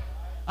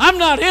 I'm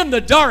not in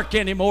the dark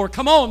anymore.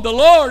 Come on, the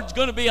Lord's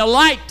going to be a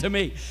light to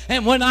me.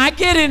 And when I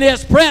get in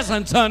His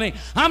presence, honey,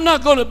 I'm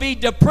not going to be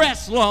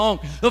depressed long.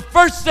 The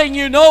first thing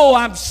you know,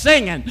 I'm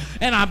singing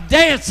and I'm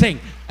dancing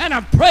and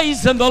I'm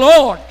praising the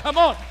Lord. Come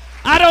on.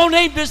 I don't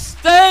need to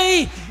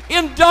stay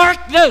in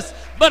darkness,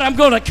 but I'm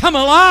going to come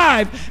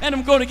alive and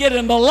I'm going to get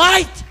in the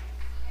light.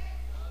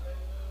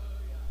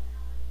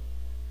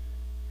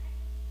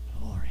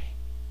 Glory.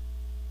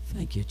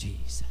 Thank you,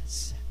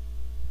 Jesus.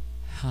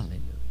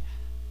 Hallelujah.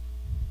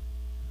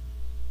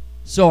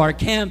 So our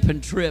camping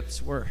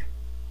trips were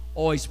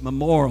always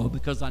memorable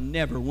because I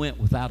never went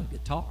without a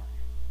guitar.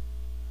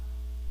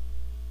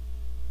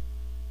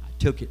 I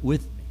took it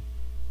with me.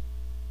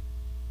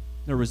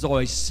 There was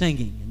always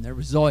singing, and there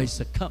was always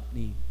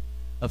accompanying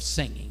of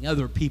singing.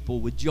 Other people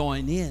would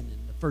join in,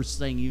 and the first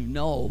thing you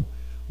know,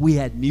 we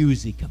had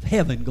music of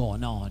heaven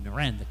going on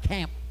around the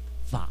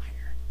campfire.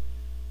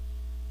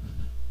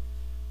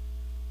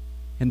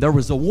 And there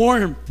was a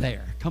warmth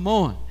there. Come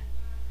on.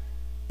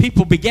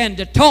 People began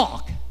to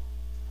talk.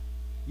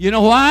 You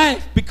know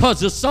why? Because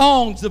the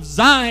songs of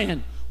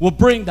Zion will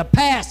bring the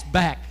past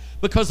back.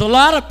 Because a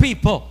lot of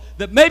people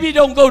that maybe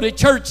don't go to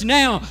church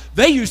now,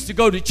 they used to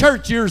go to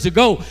church years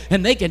ago,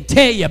 and they can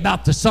tell you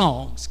about the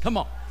songs. Come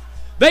on.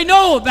 They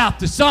know about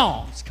the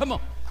songs. Come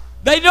on.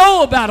 They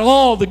know about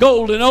all the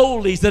golden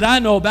oldies that I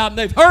know about, and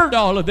they've heard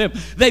all of them.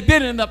 They've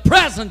been in the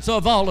presence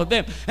of all of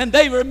them, and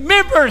they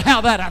remembered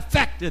how that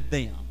affected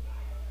them.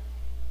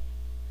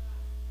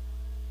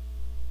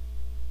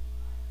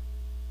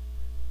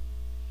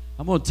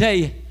 I'm going to tell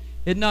you,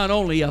 it not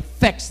only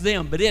affects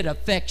them, but it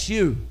affects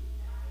you.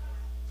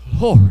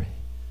 Glory.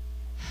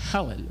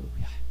 Hallelujah.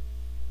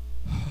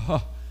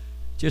 Oh,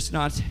 just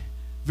not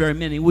very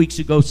many weeks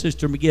ago,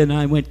 Sister McGee and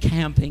I went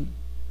camping.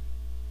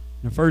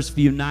 The first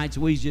few nights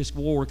we just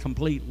wore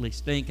completely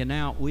stinking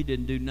out. We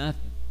didn't do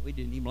nothing. We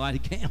didn't even light a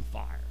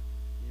campfire.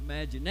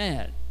 Imagine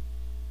that.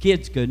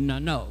 Kids couldn't, I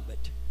know, but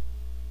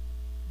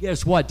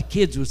guess what? The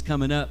kids was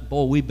coming up.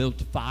 Boy, we built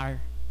a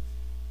fire.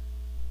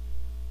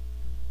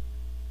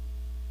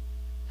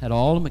 Had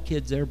all of my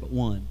kids there but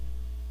one.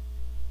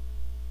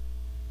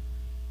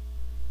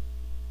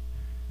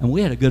 And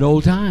we had a good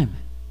old time.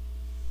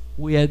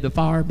 We had the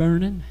fire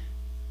burning.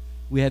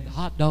 We had the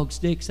hot dog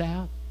sticks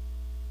out.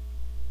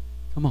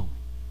 Come on.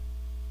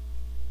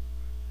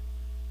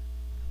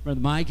 Brother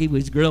Mikey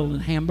was grilling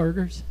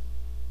hamburgers.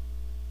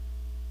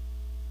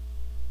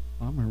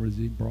 I don't remember, was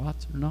he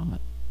brats or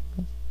not?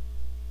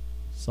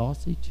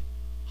 Sausage,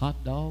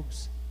 hot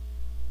dogs,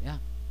 yeah.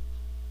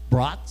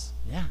 Brats,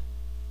 yeah.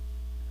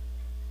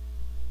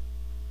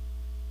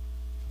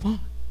 Come on.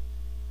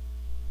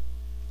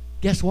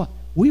 Guess what?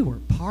 We were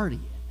partying.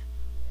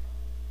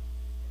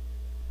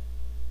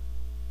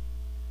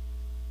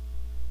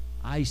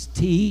 Iced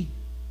tea,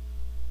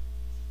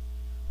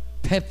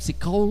 Pepsi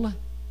Cola,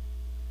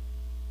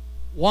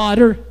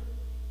 water.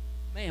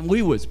 Man,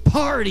 we was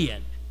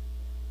partying.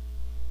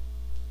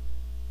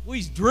 We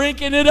was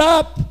drinking it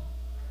up.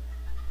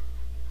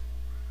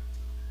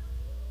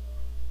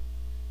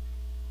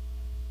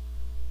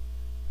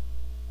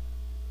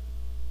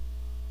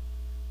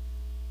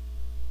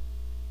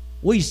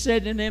 We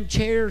sat in them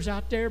chairs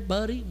out there,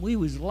 buddy. We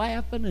was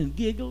laughing and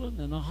giggling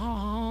and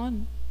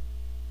ha-haing.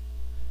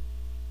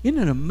 Isn't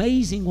it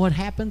amazing what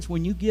happens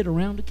when you get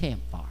around a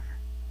campfire?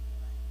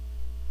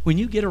 When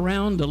you get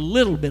around a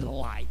little bit of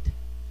light.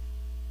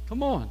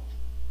 Come on.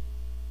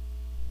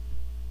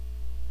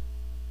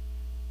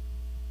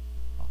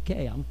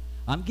 Okay,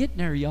 I'm getting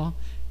there, y'all.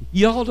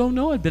 Y'all don't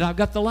know it, but I've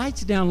got the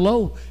lights down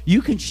low.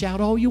 You can shout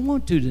all you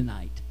want to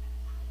tonight.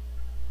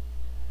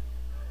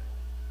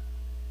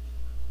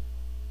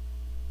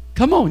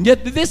 Come on,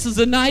 yet this is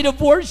a night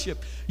of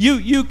worship.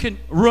 You can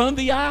run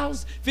the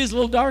aisles. If it's a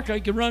little darker,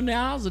 you can run the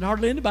aisles and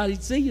hardly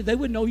anybody'd see you. They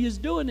wouldn't know you was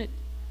doing it.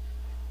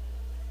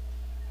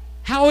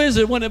 How is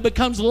it when it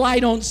becomes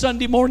light on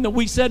Sunday morning that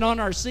we sit on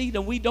our seat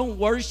and we don't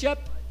worship?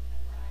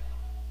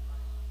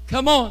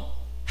 Come on.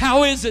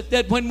 How is it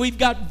that when we've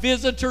got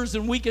visitors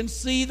and we can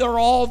see they're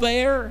all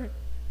there,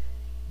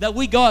 that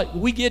we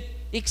get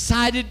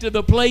excited to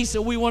the place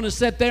that we want to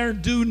sit there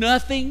and do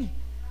nothing?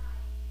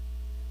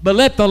 But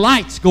let the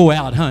lights go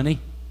out, honey.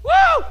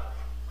 Woo!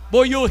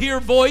 Boy, you'll hear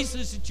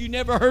voices that you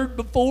never heard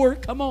before.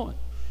 Come on.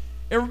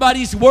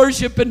 Everybody's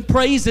worshiping,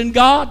 praising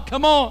God.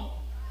 Come on.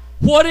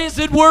 What is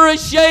it we're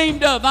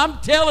ashamed of? I'm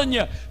telling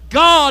you,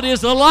 God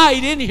is a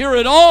light in here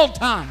at all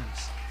times.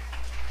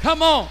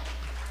 Come on.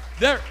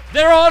 There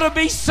ought to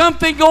be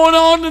something going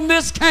on in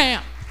this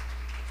camp.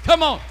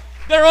 Come on.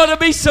 There ought to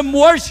be some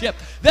worship.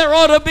 There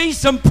ought to be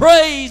some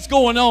praise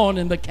going on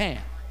in the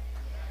camp.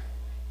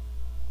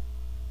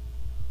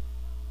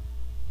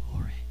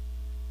 Glory.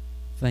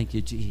 Thank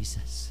you,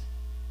 Jesus.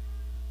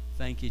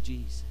 Thank you,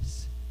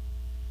 Jesus.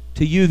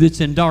 To you that's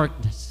in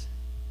darkness,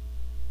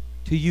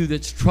 to you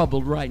that's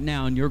troubled right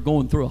now and you're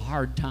going through a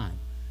hard time,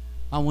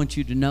 I want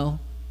you to know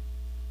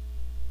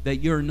that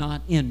you're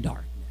not in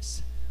darkness.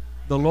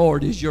 The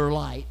Lord is your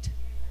light.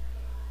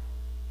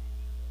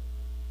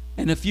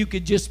 And if you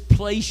could just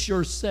place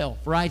yourself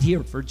right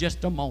here for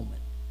just a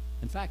moment.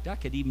 In fact, I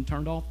could even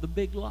turn off the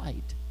big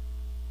light.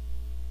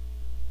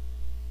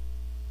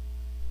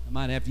 I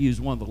might have to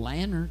use one of the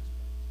lanterns.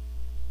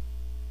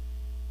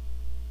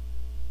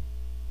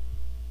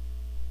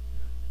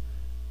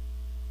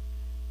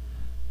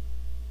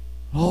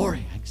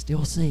 Glory, I can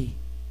still see.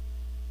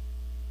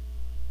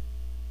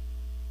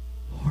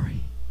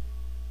 Glory.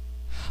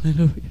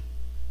 Hallelujah.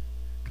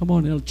 Come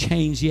on, it'll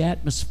change the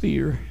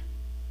atmosphere.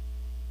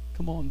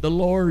 Come on, the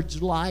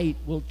Lord's light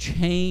will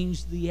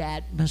change the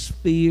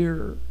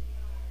atmosphere.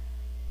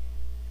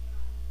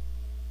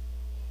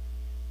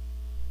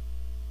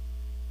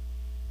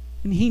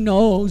 And He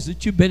knows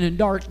that you've been in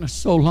darkness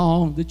so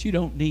long that you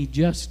don't need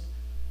just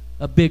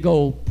a big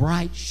old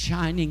bright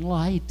shining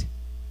light.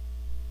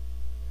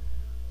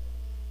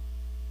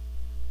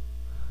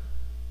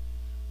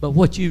 But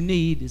what you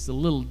need is a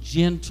little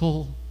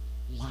gentle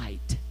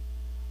light.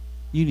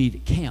 You need a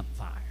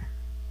campfire.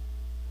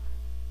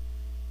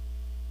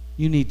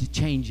 You need to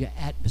change your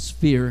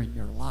atmosphere in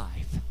your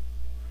life.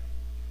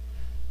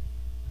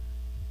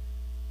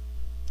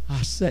 I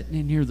was sitting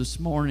in here this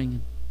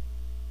morning,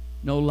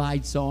 no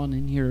lights on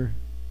in here.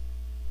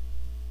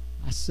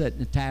 I sit in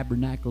the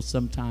tabernacle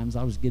sometimes.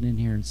 I was get in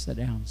here and sit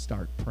down and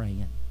start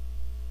praying.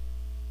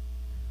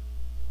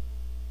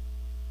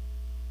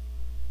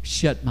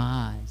 Shut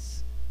my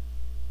eyes.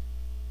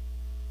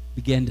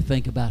 Began to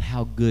think about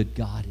how good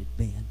God had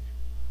been.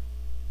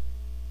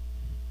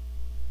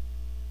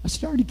 I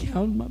started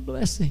counting my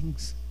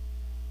blessings.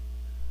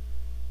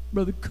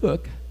 Brother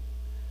Cook,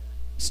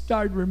 I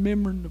started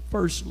remembering the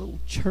first little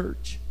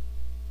church.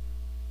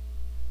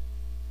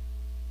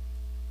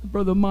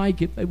 Brother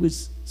Mike, if there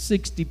was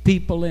 60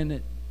 people in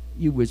it,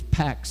 you was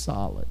packed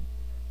solid.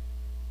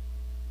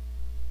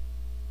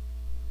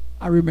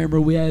 I remember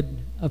we had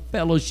a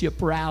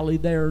fellowship rally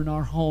there in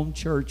our home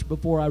church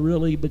before I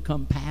really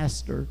become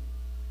pastor.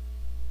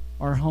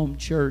 Our home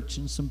church,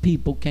 and some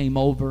people came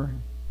over.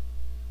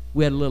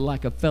 We had a little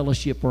like a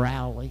fellowship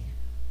rally.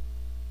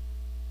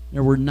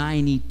 There were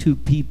 92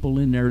 people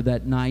in there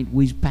that night.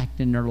 We was packed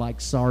in there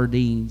like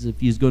sardines.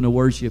 If you was going to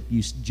worship,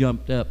 you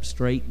jumped up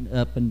straight and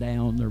up and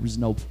down. There was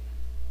no...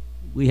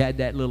 We had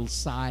that little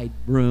side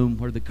room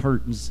where the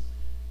curtains,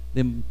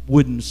 them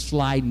wooden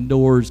sliding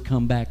doors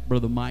come back.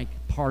 Brother Mike,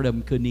 part of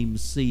them couldn't even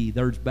see.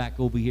 Theirs back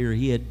over here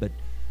hid, but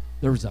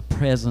there was a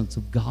presence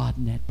of God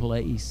in that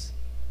place.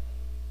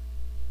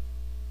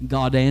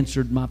 God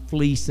answered my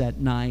fleece that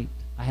night.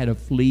 I had a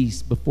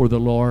fleece before the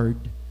Lord,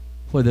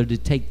 whether to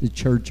take the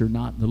church or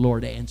not. And the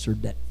Lord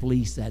answered that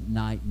fleece that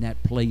night, and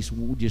that place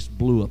just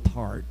blew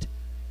apart.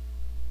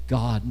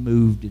 God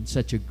moved in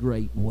such a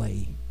great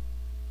way.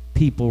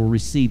 People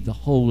received the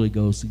Holy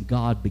Ghost, and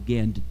God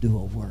began to do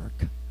a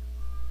work.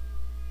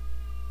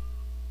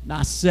 And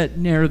I sat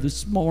in there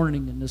this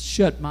morning and just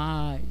shut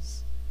my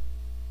eyes.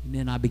 And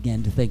then I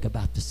began to think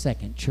about the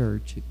second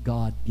church that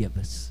God give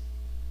us.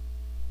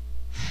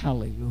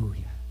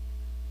 Hallelujah.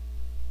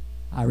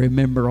 I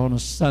remember on a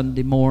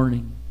Sunday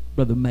morning,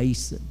 Brother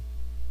Mason,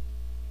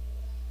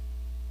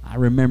 I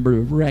remember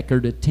a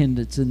record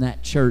attendance in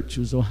that church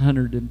was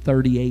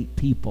 138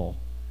 people.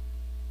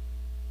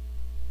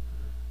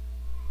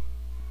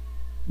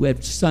 We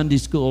had Sunday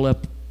school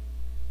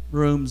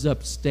rooms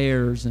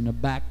upstairs in the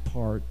back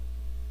part.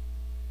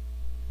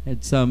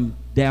 Had some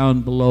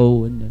down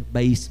below in the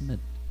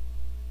basement.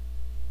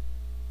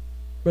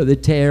 Brother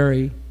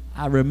Terry,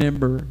 I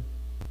remember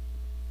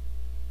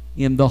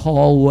in the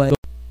hallway,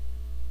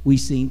 we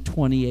seen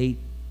 28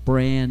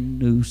 brand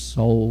new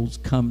souls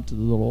come to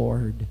the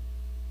Lord,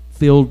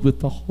 filled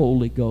with the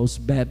Holy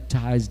Ghost,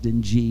 baptized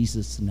in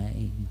Jesus'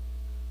 name.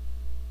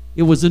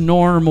 It was a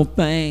normal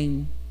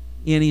thing.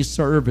 Any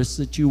service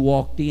that you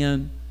walked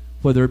in,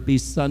 whether it be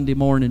Sunday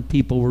morning,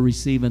 people were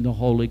receiving the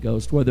Holy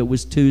Ghost. Whether it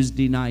was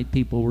Tuesday night,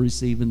 people were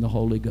receiving the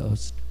Holy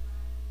Ghost.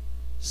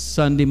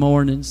 Sunday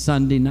morning,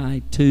 Sunday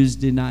night,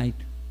 Tuesday night,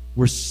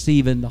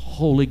 receiving the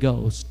Holy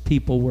Ghost.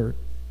 People were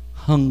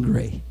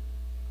hungry.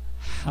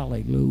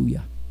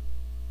 Hallelujah.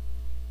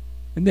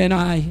 And then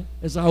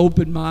as I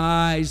opened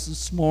my eyes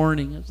this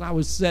morning, as I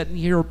was sitting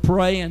here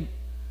praying,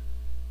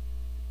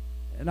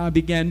 and I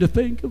began to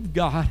think of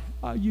God,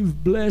 how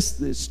you've blessed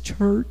this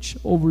church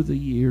over the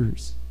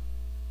years.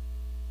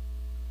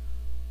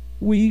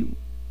 It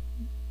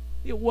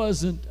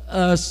wasn't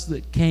us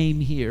that came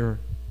here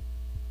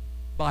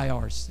by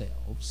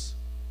ourselves.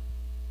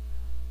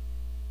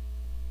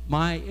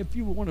 If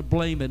you want to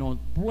blame it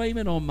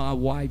on my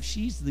wife.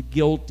 She's the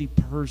guilty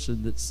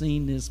person that's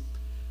seen this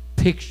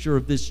picture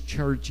of this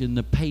church in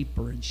the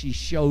paper, and she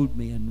showed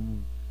me,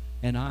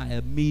 and I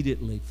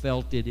immediately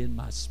felt it in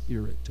my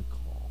spirit to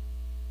call.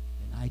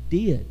 And I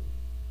did.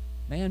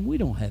 Man, we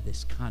don't have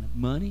this kind of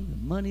money.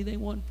 The money they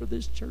want for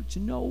this church,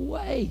 no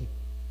way.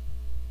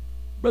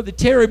 Brother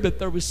Terry, but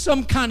there was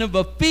some kind of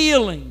a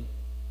feeling.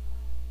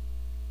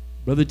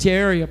 Brother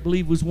Terry, I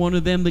believe, was one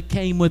of them that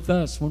came with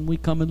us when we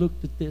come and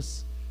looked at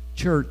this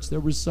church. There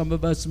was some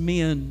of us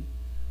men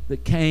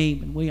that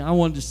came, and I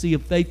wanted to see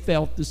if they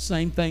felt the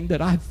same thing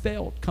that I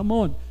felt. Come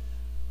on.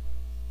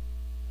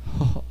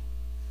 Oh,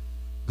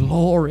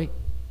 glory.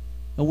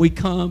 And we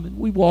come, and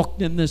we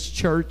walked in this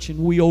church, and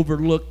we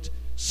overlooked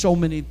so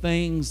many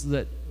things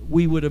that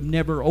we would have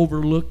never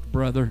overlooked,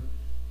 brother.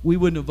 We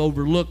wouldn't have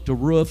overlooked a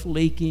roof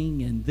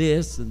leaking and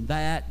this and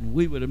that, and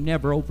we would have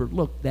never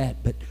overlooked that.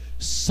 But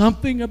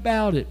something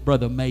about it,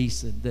 Brother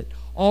Mason, that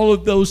all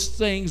of those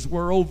things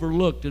were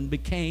overlooked and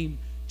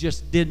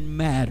just didn't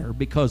matter,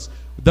 because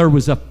there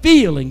was a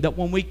feeling that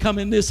when we come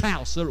in this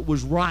house that it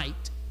was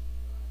right.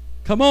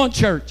 Come on,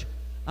 church.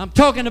 I'm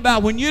talking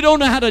about when you don't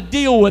know how to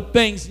deal with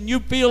things and you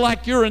feel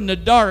like you're in the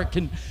dark.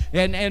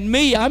 And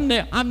me,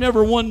 I've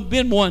never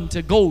been one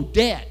to go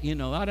debt. You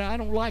know, I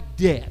don't like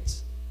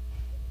debts.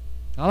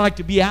 I like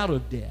to be out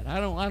of debt. I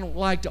don't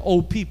like to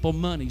owe people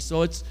money.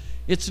 So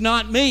it's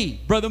not me.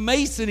 Brother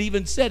Mason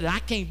even said it. I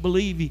can't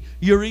believe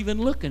you're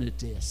even looking at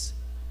this.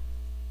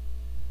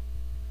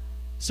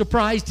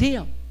 Surprised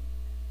him.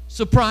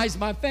 Surprised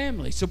my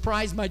family.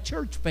 Surprised my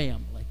church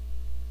family.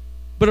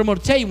 But I'm going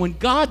to tell you, when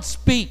God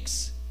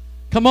speaks,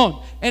 come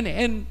on,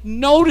 and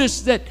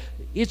notice that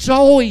it's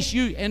always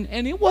you.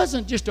 And it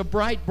wasn't just a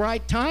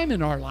bright time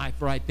in our life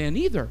right then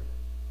either.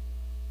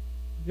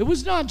 It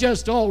was not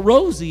just all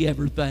rosy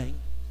everything.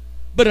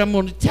 But I'm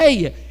going to tell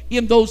you,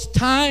 in those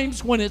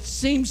times when it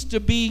seems to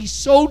be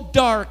so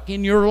dark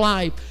in your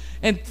life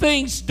and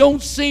things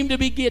don't seem to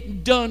be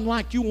getting done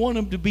like you want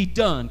them to be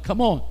done,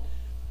 come on.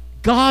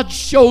 God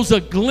shows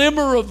a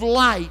glimmer of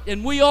light,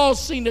 and we all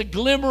seen a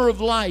glimmer of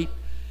light.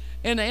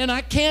 And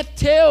I can't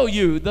tell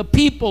you the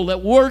people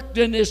that worked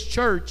in this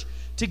church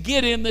to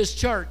get in this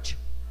church.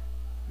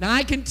 Now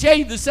I can tell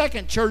you the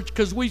second church,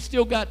 because we've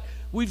still got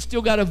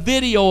a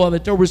video of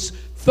it. There was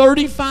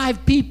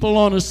 35 people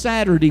on a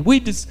Saturday.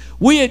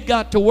 We had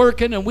got to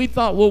working, and we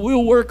thought, well,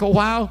 we'll work a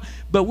while,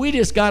 but we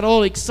just got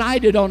all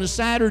excited on a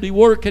Saturday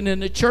working in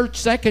the church,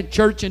 second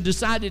church, and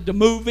decided to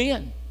move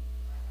in.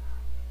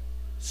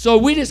 So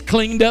we just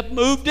cleaned up,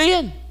 moved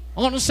in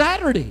on a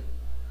Saturday.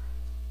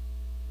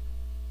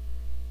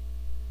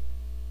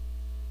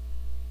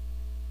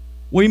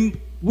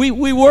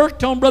 We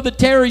worked on Brother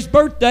Terry's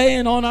birthday,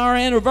 and on our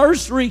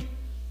anniversary,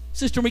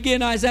 Sister McGee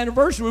and I's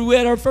anniversary, we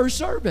had our first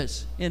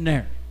service in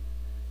there.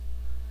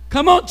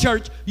 Come on,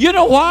 church. You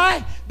know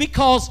why?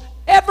 Because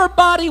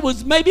everybody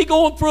was maybe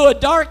going through a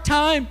dark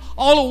time.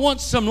 All at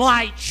once, some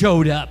light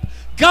showed up.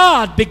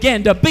 God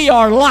began to be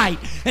our light.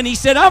 And He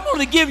said, I'm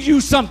going to give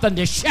you something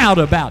to shout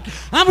about.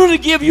 I'm going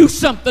to give you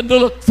something to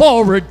look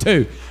forward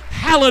to.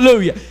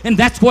 Hallelujah. And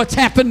that's what's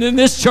happened in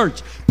this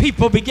church.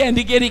 People began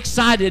to get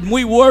excited, and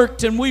we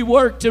worked and we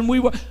worked and we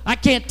worked. I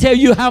can't tell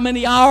you how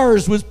many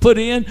hours was put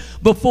in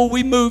before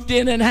we moved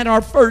in and had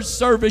our first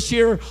service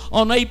here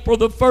on April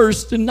the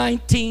 1st in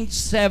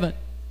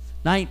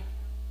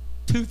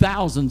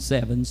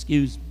 2007,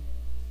 excuse me.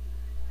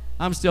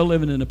 I'm still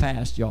living in the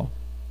past, y'all.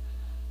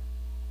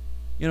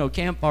 You know,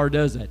 campfire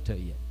does that to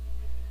you.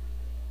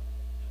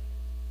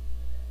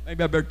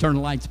 Maybe I better turn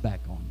the lights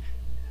back on.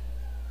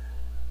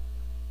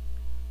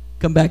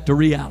 Come back to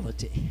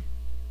reality.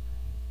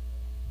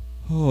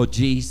 Oh,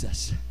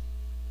 Jesus.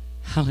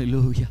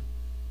 Hallelujah.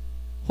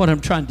 What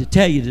I'm trying to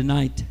tell you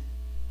tonight,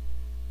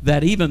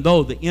 that even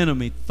though the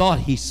enemy thought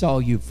he saw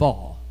you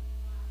fall,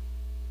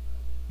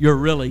 you're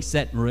really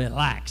sitting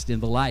relaxed in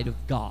the light of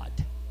God.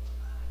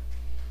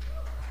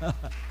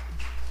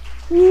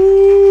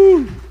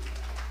 Woo.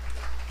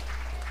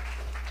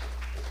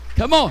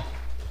 Come on.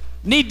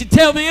 Need to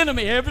tell the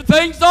enemy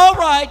everything's all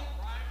right.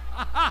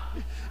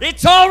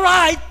 It's all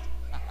right.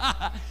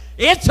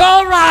 It's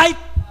all right.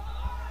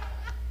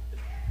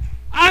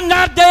 I'm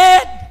not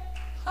dead.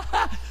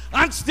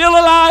 I'm still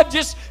alive.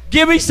 Just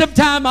give me some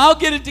time. I'll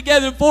get it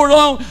together before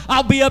long.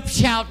 I'll be up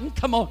shouting.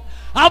 Come on.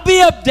 I'll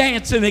be up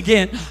dancing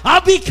again.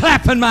 I'll be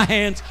clapping my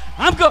hands.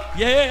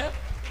 Yeah.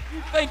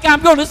 You think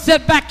I'm going to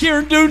sit back here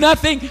and do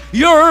nothing?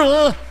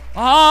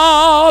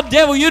 Oh,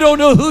 devil, you don't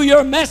know who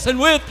you're messing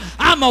with.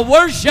 I'm a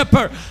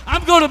worshiper.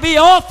 I'm going to be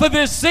off of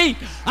this seat.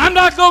 I'm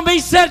not going to be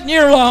sitting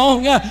here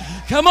long.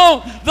 Come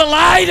on. The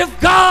light of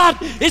God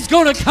is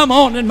going to come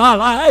on in my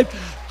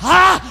life.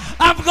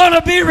 I'm going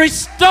to be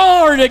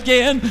restored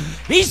again.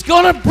 He's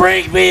going to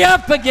bring me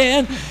up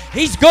again.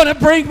 He's going to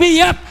bring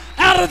me up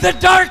out of the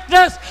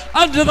darkness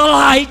unto the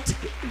light.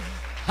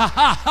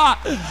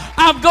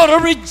 I'm going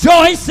to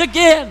rejoice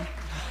again.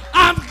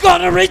 I'm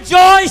going to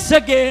rejoice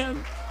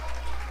again.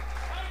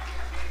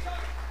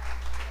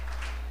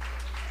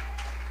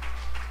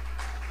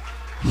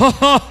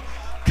 Oh,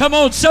 come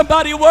on,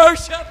 somebody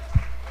worship.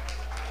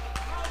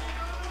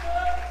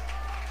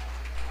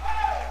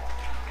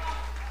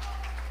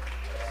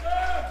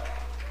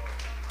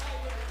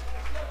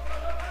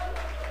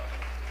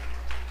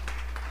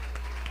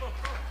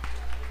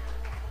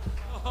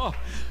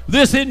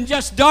 This isn't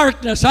just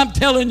darkness. I'm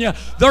telling you,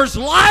 there's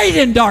light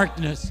in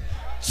darkness.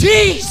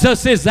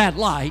 Jesus is that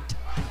light.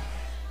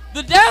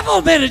 The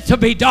devil meant it to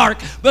be dark,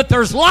 but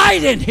there's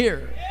light in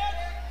here.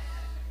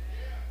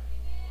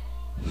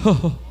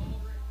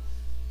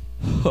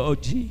 Oh,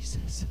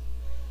 Jesus.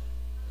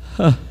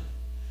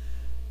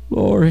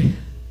 Glory.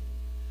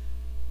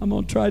 I'm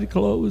going to try to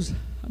close.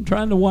 I'm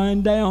trying to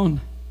wind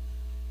down.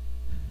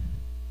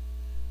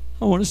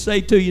 I want to say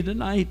to you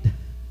tonight,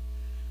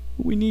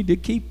 we need to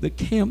keep the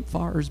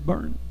campfires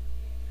burning.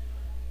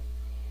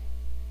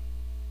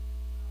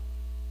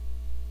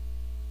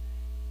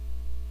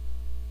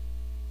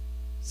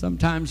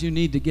 Sometimes you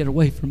need to get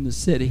away from the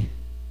city.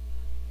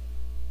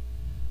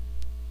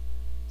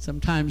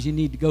 Sometimes you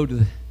need to go to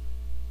the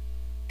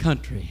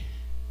country.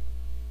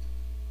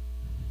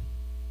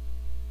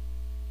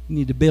 You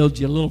need to build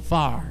you a little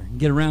fire and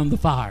get around the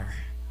fire.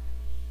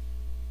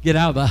 Get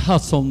out of the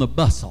hustle and the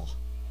bustle.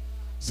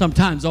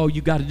 Sometimes all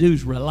you got to do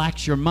is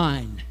relax your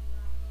mind.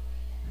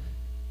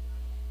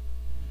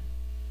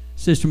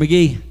 Sister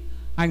McGee,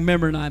 I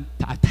remember, and I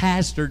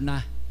pastored, and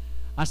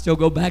I still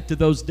go back to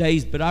those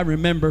days, but I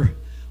remember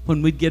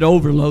when we'd get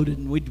overloaded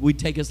and we'd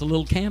take us a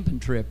little camping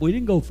trip. We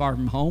didn't go far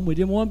from home. We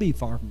didn't want to be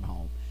far from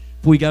home.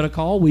 If we got a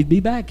call, we'd be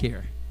back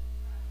here.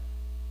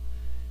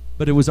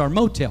 But it was our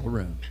motel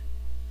room.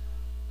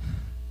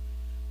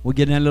 We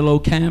get in a little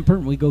old camper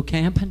and we go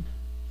camping,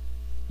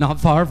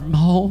 not far from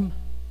home.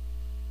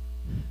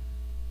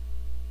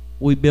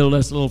 We build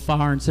us a little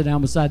fire and sit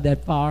down beside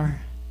that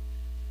fire.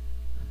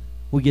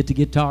 We get the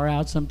guitar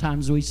out.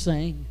 Sometimes we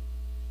sing.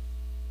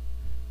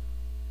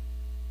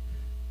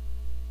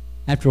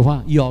 After a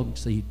while, you all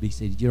can be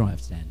seated. You don't have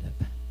to stand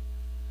up.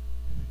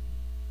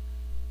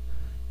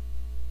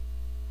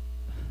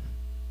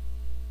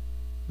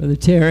 Brother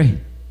Terry,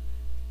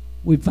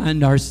 we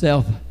find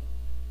ourselves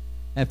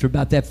after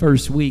about that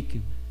first week,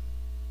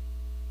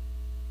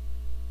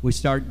 we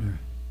start to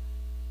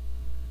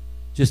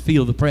just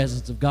feel the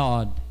presence of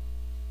God.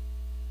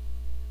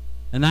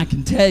 And I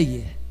can tell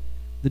you,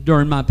 that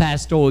during my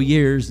pastoral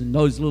years and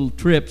those little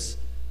trips,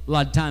 a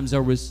lot of times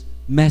there was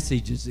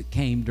messages that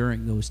came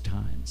during those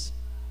times.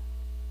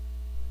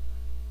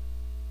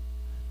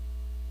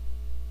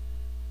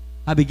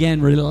 I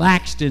began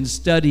relaxed in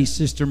study,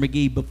 Sister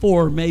McGee,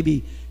 before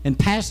maybe, and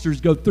pastors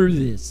go through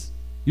this.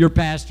 Your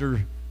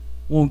pastor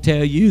won't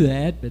tell you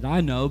that, but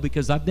I know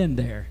because I've been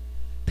there.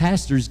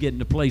 Pastors get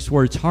in a place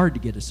where it's hard to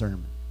get a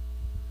sermon.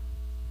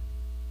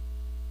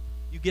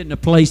 You get in a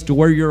place to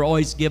where you're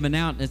always giving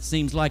out, and it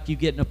seems like you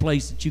get in a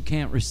place that you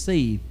can't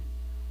receive.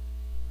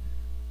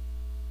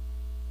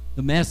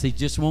 The message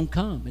just won't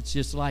come. It's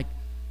just like,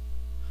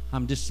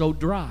 I'm just so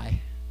dry.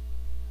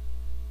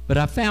 But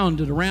I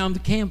found it around the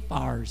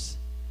campfires,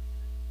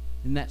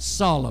 in that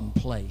solemn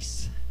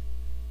place,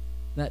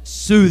 that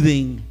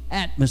soothing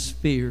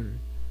atmosphere,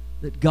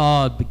 that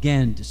God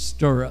began to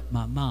stir up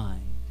my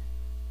mind.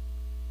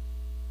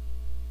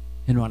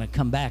 And when I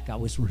come back, I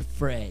was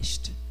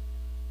refreshed.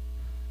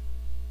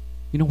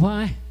 You know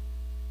why?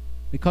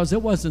 Because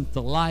it wasn't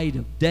the light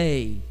of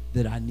day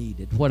that I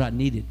needed. What I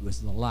needed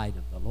was the light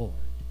of the Lord.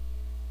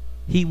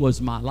 He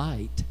was my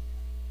light.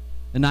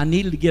 And I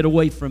needed to get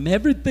away from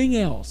everything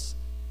else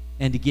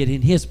and to get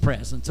in His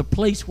presence, a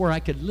place where I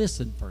could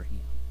listen for Him.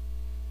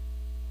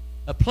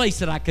 A place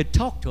that I could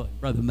talk to Him,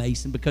 Brother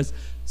Mason, because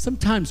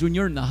sometimes when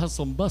you're in the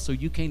hustle and bustle,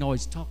 you can't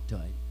always talk to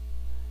Him.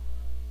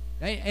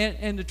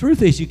 And the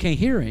truth is, you can't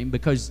hear Him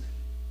because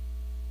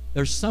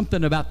there's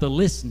something about the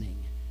listening.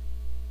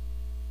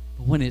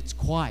 But when it's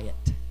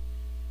quiet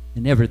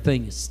and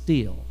everything is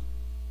still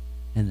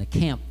and the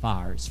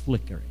campfire is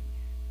flickering,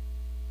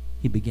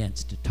 He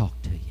begins to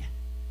talk to you.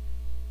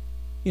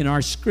 In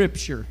our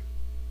scripture,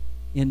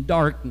 in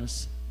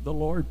darkness, the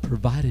Lord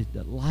provided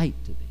a light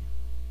to them.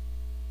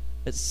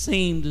 It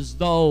seemed as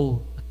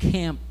though a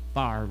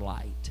campfire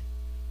light.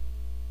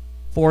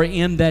 For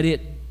in that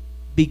it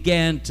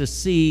began to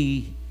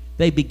see,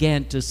 they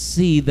began to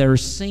see their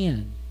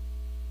sin.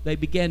 They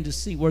began to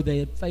see where they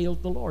had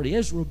failed the Lord.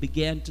 Israel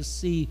began to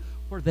see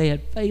where they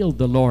had failed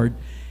the Lord.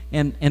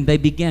 And they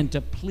began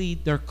to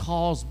plead their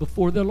cause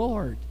before the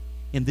Lord.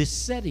 In this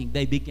setting,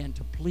 they began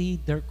to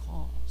plead their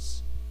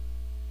cause.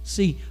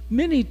 See,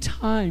 many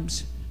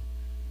times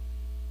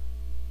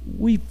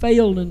we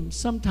fail, and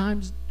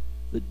sometimes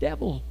the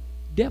devil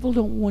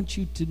don't want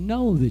you to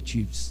know that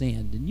you've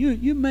sinned, and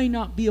you may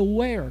not be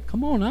aware.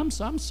 Come on,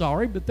 I'm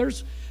sorry, but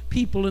there's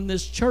people in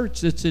this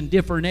church that's in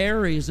different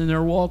areas in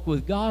their walk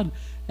with God,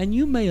 and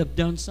you may have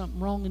done something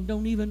wrong and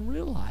don't even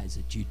realize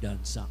that you've done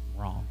something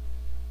wrong.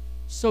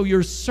 So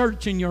you're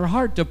searching your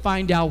heart to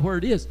find out where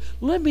it is.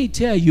 Let me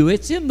tell you,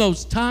 it's in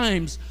those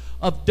times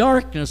of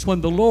darkness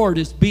when the Lord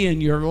is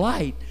being your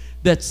light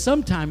that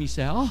sometimes you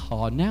say,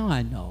 oh, now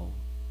I know.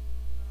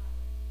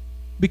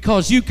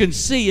 Because you can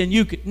see,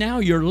 and now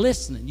you're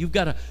listening. You've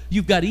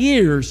got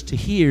ears to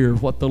hear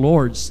what the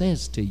Lord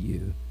says to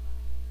you,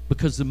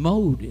 because the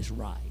mode is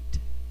right.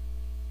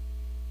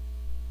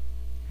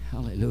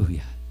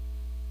 Hallelujah.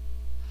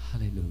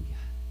 Hallelujah.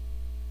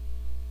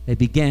 They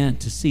began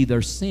to see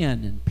their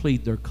sin and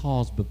plead their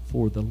cause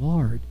before the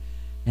Lord,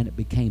 and it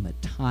became a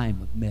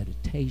time of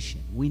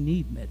meditation. We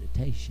need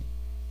meditation.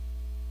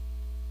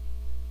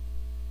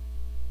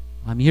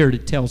 I'm here to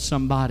tell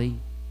somebody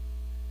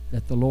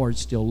that the Lord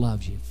still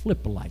loves you.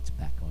 Flip the lights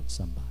back on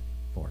somebody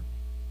for me.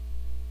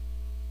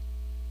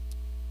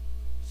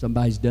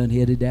 Somebody's done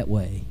headed that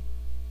way.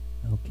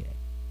 Okay.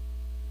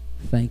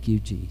 Thank you,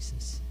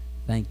 Jesus.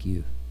 Thank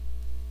you.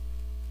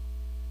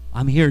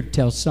 I'm here to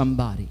tell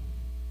somebody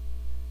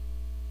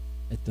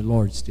that the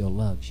Lord still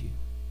loves you.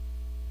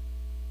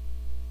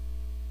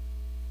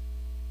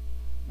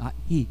 Let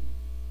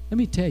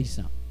me tell you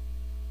something.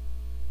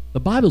 The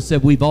Bible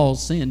said we've all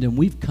sinned and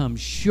we've come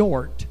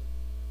short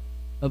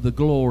of the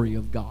glory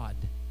of God.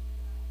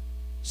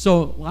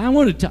 So I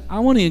want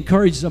to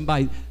encourage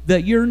somebody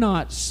that you're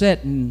not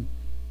sitting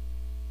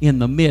in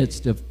the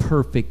midst of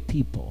perfect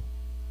people.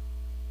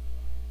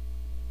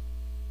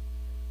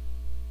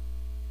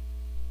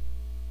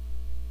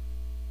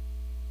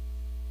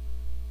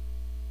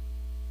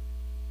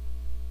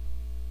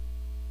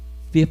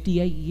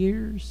 "58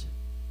 years.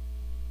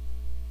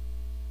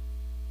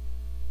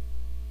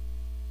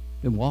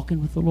 Been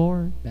walking with the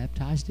Lord,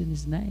 baptized in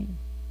His name.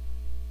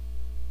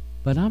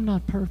 But I'm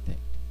not perfect.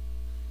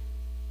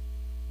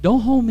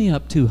 Don't hold me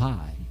up too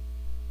high.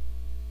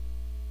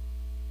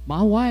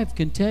 My wife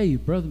can tell you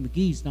Brother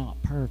McGee's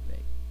not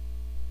perfect.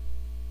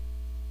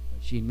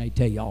 But she may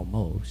tell you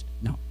almost.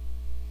 No.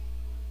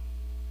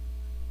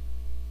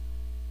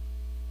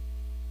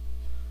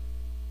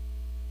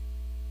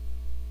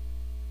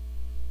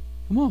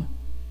 Come on.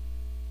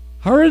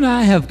 Her and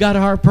I have got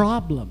our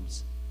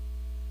problems.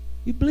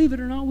 You believe it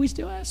or not, we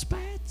still have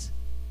spats.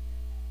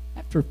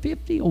 After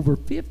over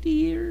 50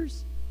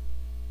 years.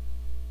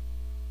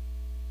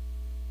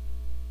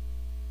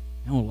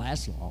 It won't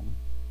last long.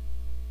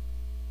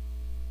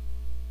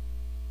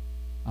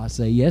 I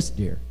say, yes,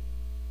 dear.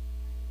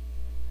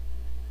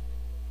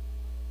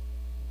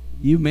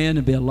 You men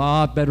would be a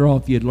lot better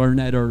off if you'd learn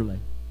that early.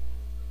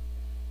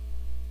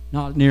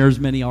 Not near as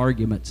many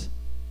arguments.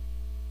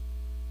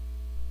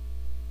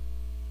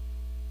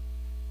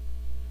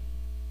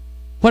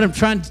 What I'm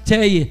trying to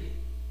tell you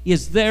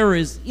is there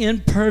is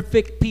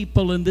imperfect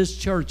people in this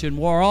church, and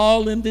we're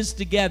all in this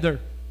together.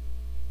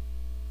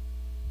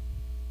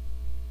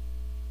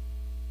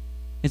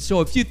 And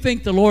so if you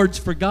think the Lord's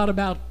forgot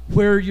about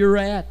where you're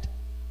at,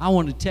 I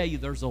want to tell you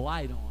there's a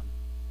light on.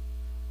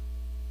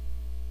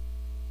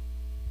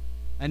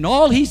 And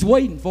all He's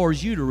waiting for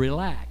is you to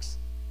relax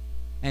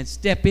and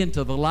step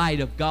into the light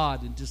of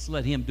God and just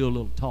let Him do a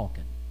little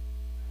talking.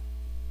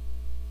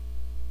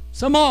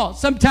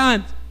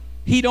 Sometimes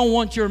He don't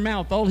want your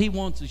mouth. All He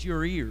wants is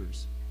your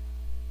ears.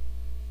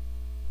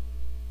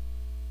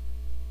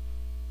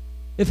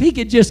 If He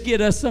could just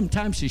get us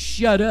sometimes to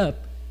shut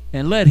up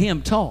and let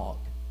Him talk.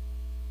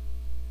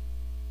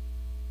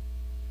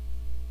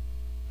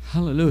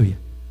 Hallelujah.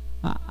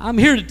 I'm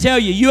here to tell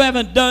you, you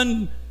haven't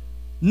done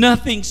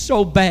nothing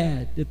so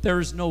bad that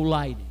there's no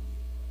light in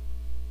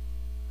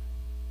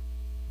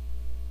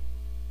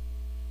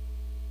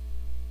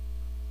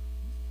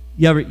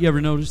you. You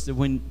ever notice that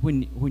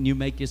when you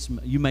make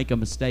a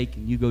mistake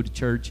and you go to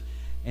church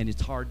and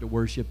it's hard to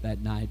worship that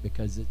night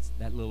because it's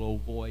that little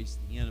old voice,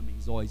 the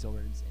enemy's always over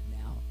and saying,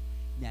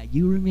 now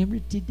you remember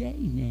today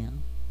now.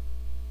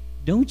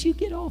 Don't you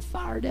get all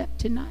fired up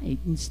tonight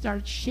and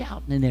start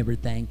shouting and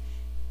everything.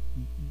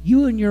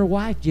 You and your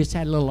wife just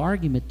had a little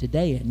argument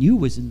today and you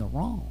was in the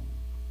wrong.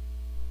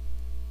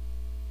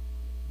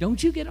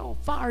 Don't you get all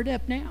fired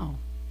up now.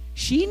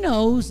 She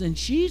knows, and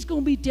she's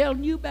going to be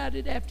telling you about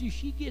it after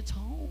she gets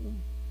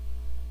home.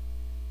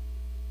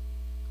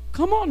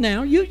 Come on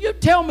now, you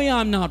tell me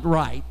I'm not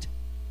right.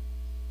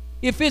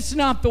 If it's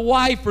not the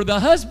wife or the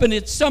husband,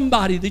 it's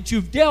somebody that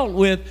you've dealt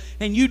with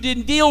and you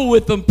didn't deal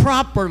with them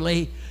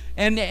properly.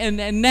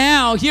 And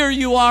now here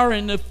you are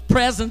in the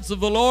presence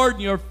of the Lord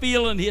and you're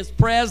feeling His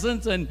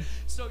presence, and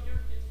so you're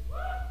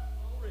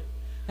just,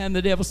 and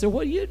the devil said,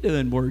 what are you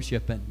doing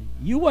worshiping?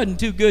 You wasn't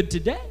too good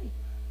today.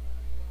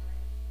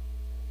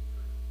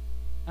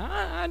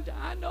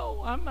 I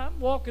know I'm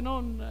walking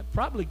on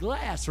probably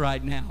glass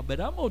right now, but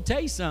I'm going to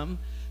tell you something.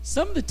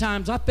 Some of the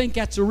times I think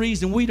that's the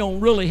reason we don't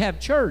really have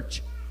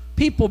church.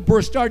 People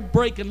started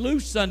breaking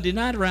loose Sunday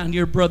night around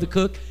here, Brother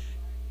Cook.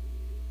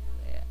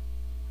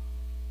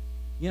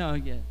 You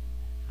know,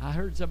 I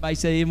heard somebody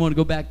say they didn't want to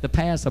go back to the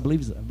past. I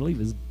believe it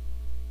was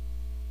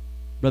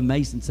Brother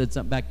Mason said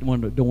something back to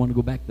don't want to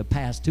go back to the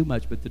past too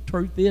much. But the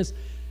truth is,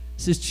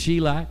 Sister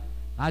Sheila,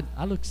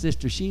 I looked at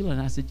Sister Sheila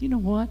and I said, you know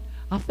what?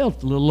 I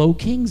felt a little old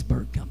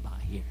Kingsburg come by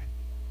here.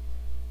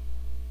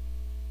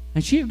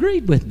 And she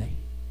agreed with me.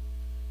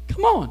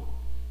 Come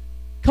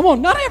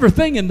on. Not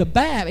everything in the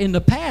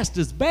past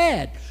is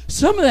bad.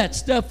 Some of that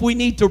stuff we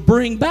need to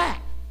bring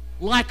back,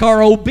 like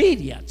our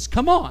obedience.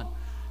 Come on.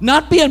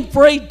 Not being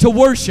afraid to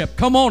worship,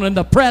 come on, in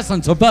the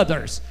presence of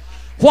others.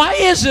 Why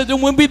is it that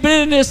when we've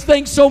been in this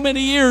thing so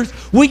many years,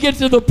 we get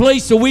to the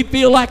place that we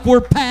feel like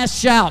we're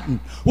past shouting,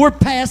 we're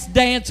past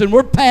dancing,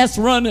 we're past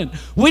running?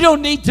 We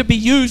don't need to be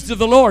used of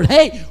the Lord.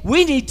 Hey,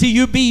 we need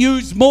to be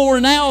used more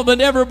now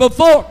than ever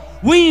before.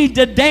 We need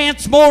to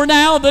dance more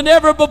now than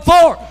ever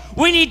before.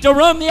 We need to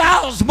run the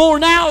aisles more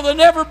now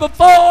than ever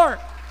before.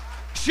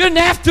 Shouldn't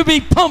have to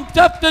be pumped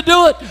up to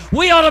do it.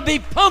 We ought to be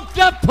pumped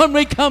up when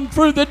we come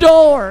through the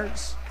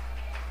doors.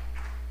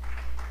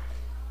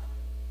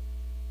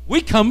 We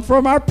come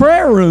from our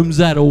prayer rooms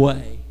that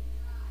way.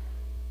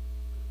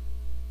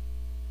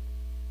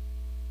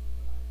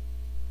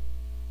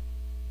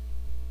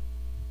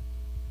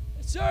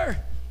 Yes, sir.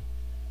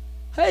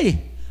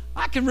 Hey,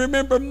 I can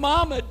remember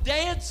Mama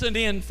dancing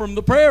in from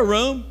the prayer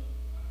room.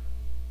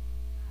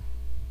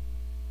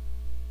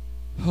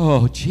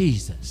 Oh,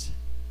 Jesus.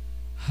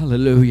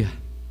 Hallelujah.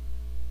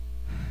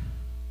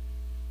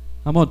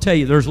 I'm going to tell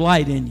you, there's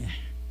light in you.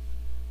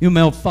 You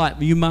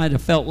might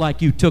have felt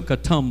like you took a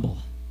tumble.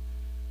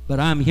 But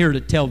I'm here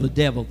to tell the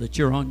devil that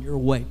you're on your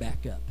way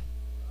back up.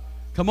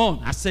 Come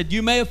on. I said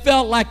you may have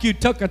felt like you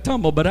took a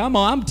tumble, but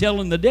I'm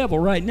telling the devil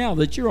right now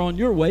that you're on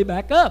your way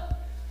back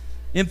up.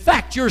 In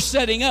fact, you're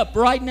setting up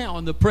right now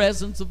in the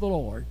presence of the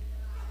Lord.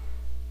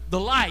 The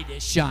light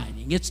is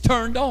shining. It's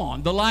turned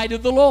on. The light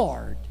of the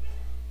Lord.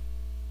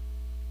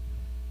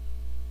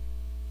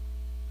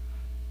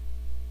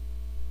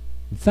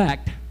 In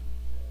fact,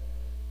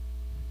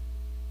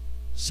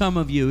 some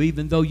of you,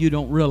 even though you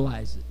don't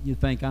realize it, you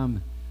think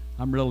I'm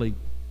really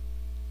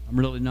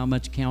not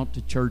much count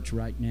to church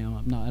right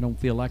now. I don't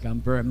feel like I'm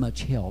very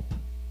much help.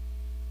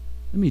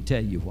 Let me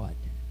tell you what.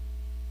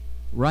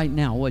 Right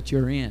now, what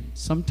you're in,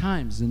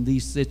 sometimes in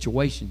these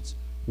situations,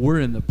 we're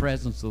in the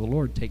presence of the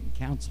Lord taking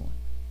counseling.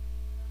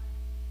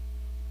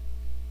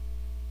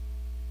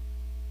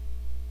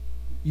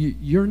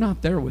 You're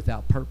not there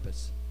without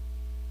purpose.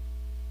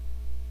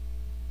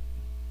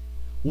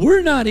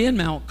 We're not in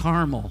Mount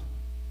Carmel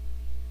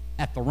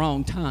at the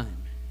wrong time.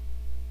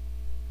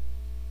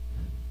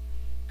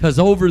 Because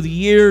over the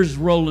years,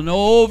 rolling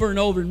over and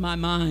over in my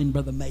mind,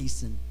 Brother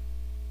Mason,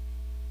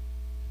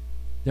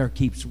 there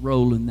keeps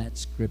rolling that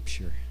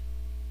scripture.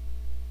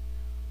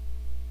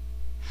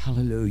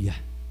 Hallelujah.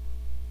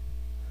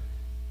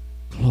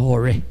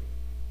 Glory.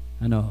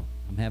 I know,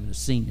 I'm having a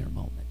senior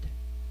moment.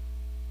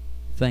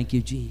 Thank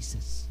you,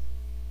 Jesus.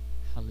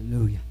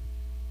 Hallelujah.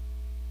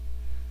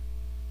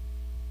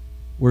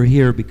 We're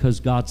here because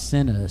God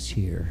sent us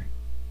here.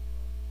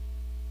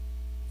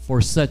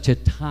 For such a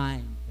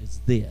time as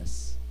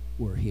this,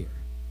 we're here.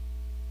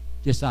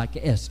 Just like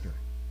Esther,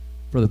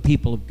 for the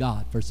people of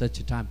God, for such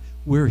a time.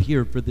 We're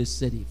here for this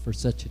city for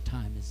such a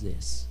time as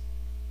this.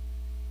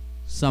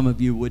 Some of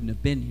you wouldn't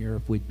have been here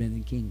if we'd been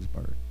in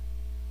Kingsburg.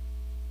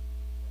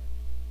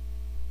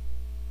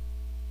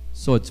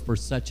 So it's for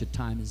such a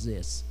time as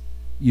this.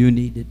 You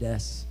needed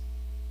us.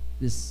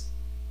 This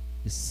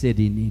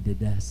city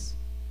needed us.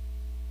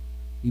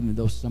 Even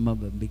though some of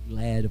them would be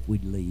glad if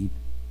we'd leave.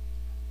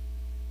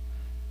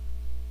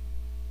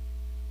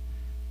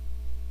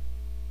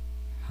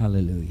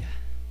 Hallelujah.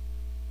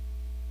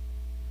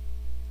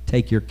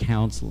 Take your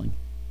counseling.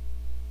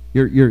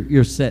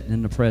 You're sitting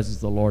in the presence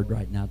of the Lord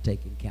right now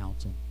taking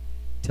counsel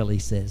till He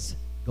says,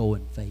 go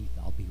in faith,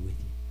 I'll be with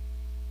you.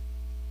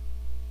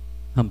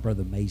 I'm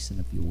Brother Mason,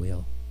 if you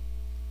will.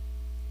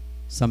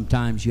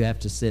 Sometimes you have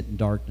to sit in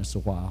darkness a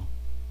while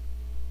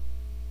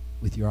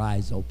with your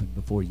eyes open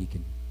before you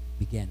can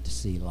begin to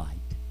see light.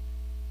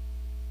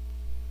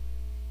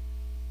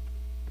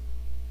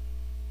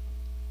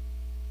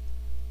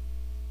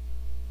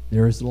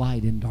 There is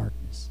light in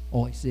darkness.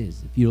 Always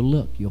is. If you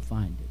look, you'll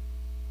find it.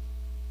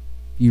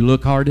 If you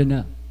look hard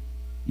enough,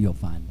 you'll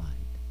find light.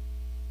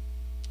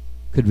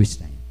 Could we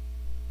stand?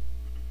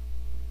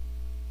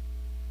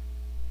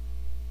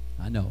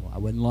 I know I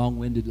wasn't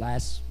long-winded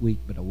last week,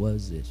 but I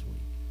was this week.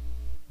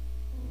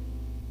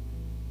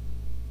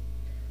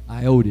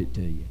 I owed it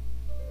to you.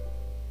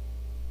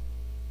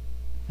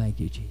 Thank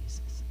you,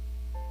 Jesus.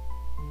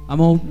 I'm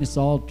holding this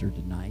altar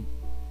tonight.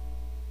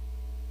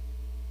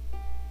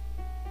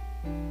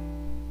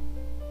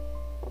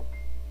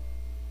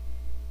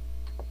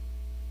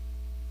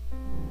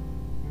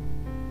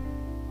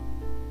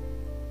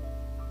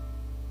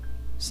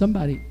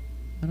 Somebody,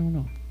 I don't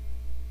know.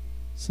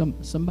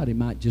 Somebody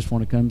might just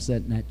want to come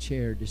sit in that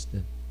chair just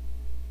to.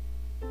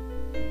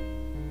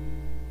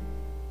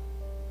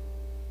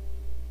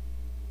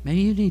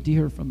 Maybe you need to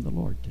hear from the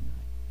Lord tonight.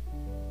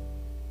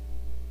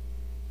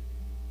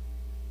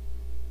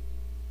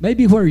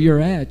 Maybe where you're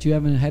at, you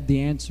haven't had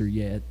the answer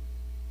yet.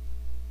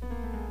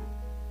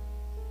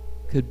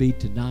 Could be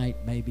tonight,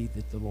 maybe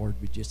that the Lord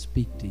would just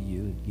speak to you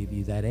and give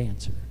you that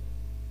answer.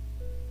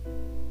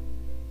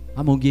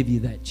 I'm going to give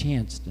you that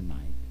chance tonight.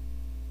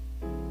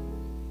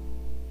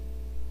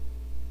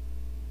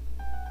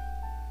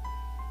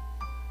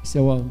 You say,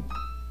 well,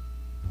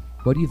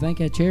 what do you think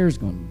that chair is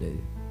going to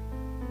do?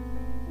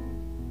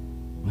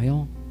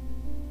 Well,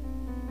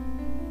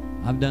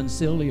 I've done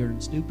sillier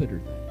and stupider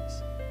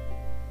things.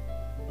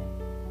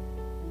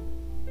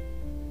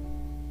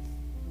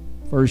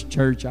 First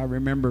church, I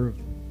remember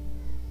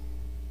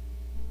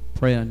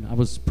praying. I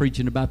was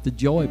preaching about the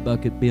joy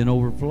bucket being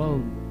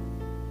overflowed.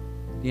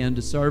 At the end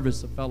of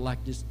service, I felt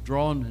like just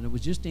drawing, and it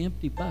was just an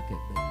empty bucket.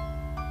 But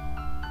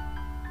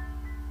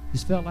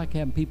just felt like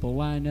having people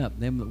line up,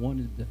 them that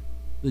wanted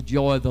the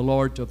joy of the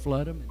Lord to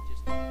flood them. And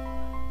just,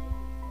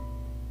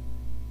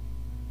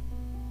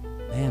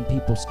 man,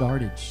 people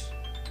started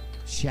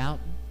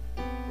shouting.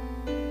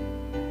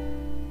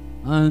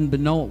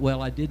 Unbeknown,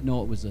 well, I did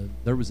know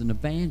there was an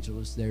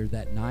evangelist there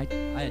that night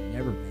I had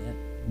never met.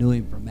 Knew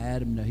him from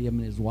Adam to him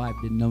and his wife.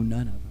 Didn't know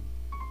none of them.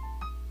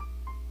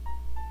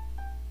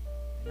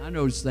 And I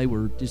noticed they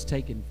were just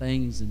taking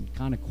things and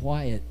kind of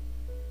quiet.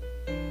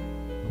 But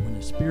when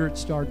the Spirit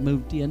started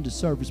moving to the end of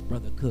service,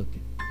 Brother Cook,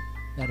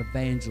 that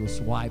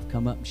evangelist's wife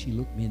come up and she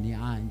looked me in the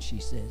eye and she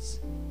says,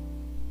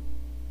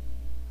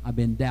 I've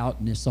been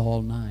doubting this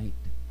all night.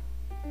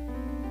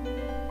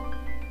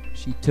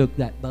 She took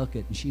that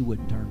bucket and she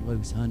wouldn't turn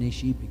loose, honey.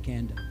 She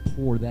began to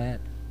pour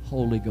that.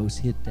 Holy Ghost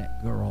hit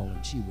that girl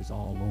and she was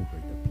all over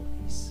the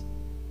place.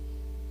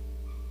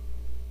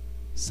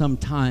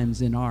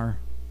 Sometimes in our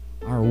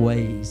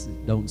ways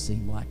that don't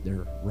seem like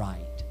they're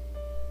right.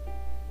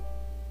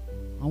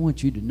 I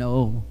want you to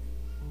know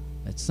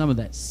that some of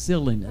that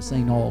silliness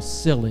ain't all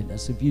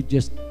silliness. If you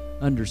just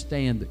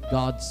understand that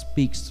God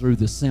speaks through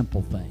the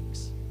simple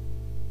things.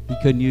 He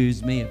couldn't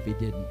use me if He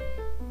didn't.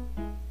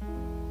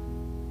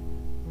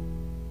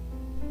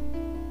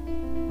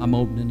 I'm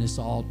opening this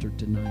altar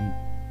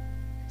tonight.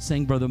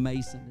 Sing Brother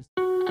Mason.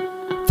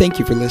 Thank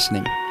you for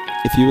listening.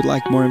 If you would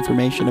like more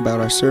information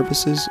about our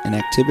services and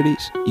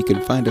activities, you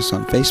can find us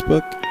on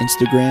Facebook,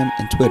 Instagram,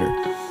 and Twitter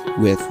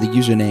with the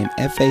username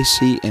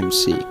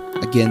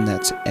FACMC. Again,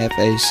 that's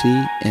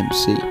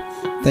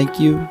FACMC. Thank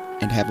you,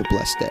 and have a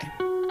blessed day.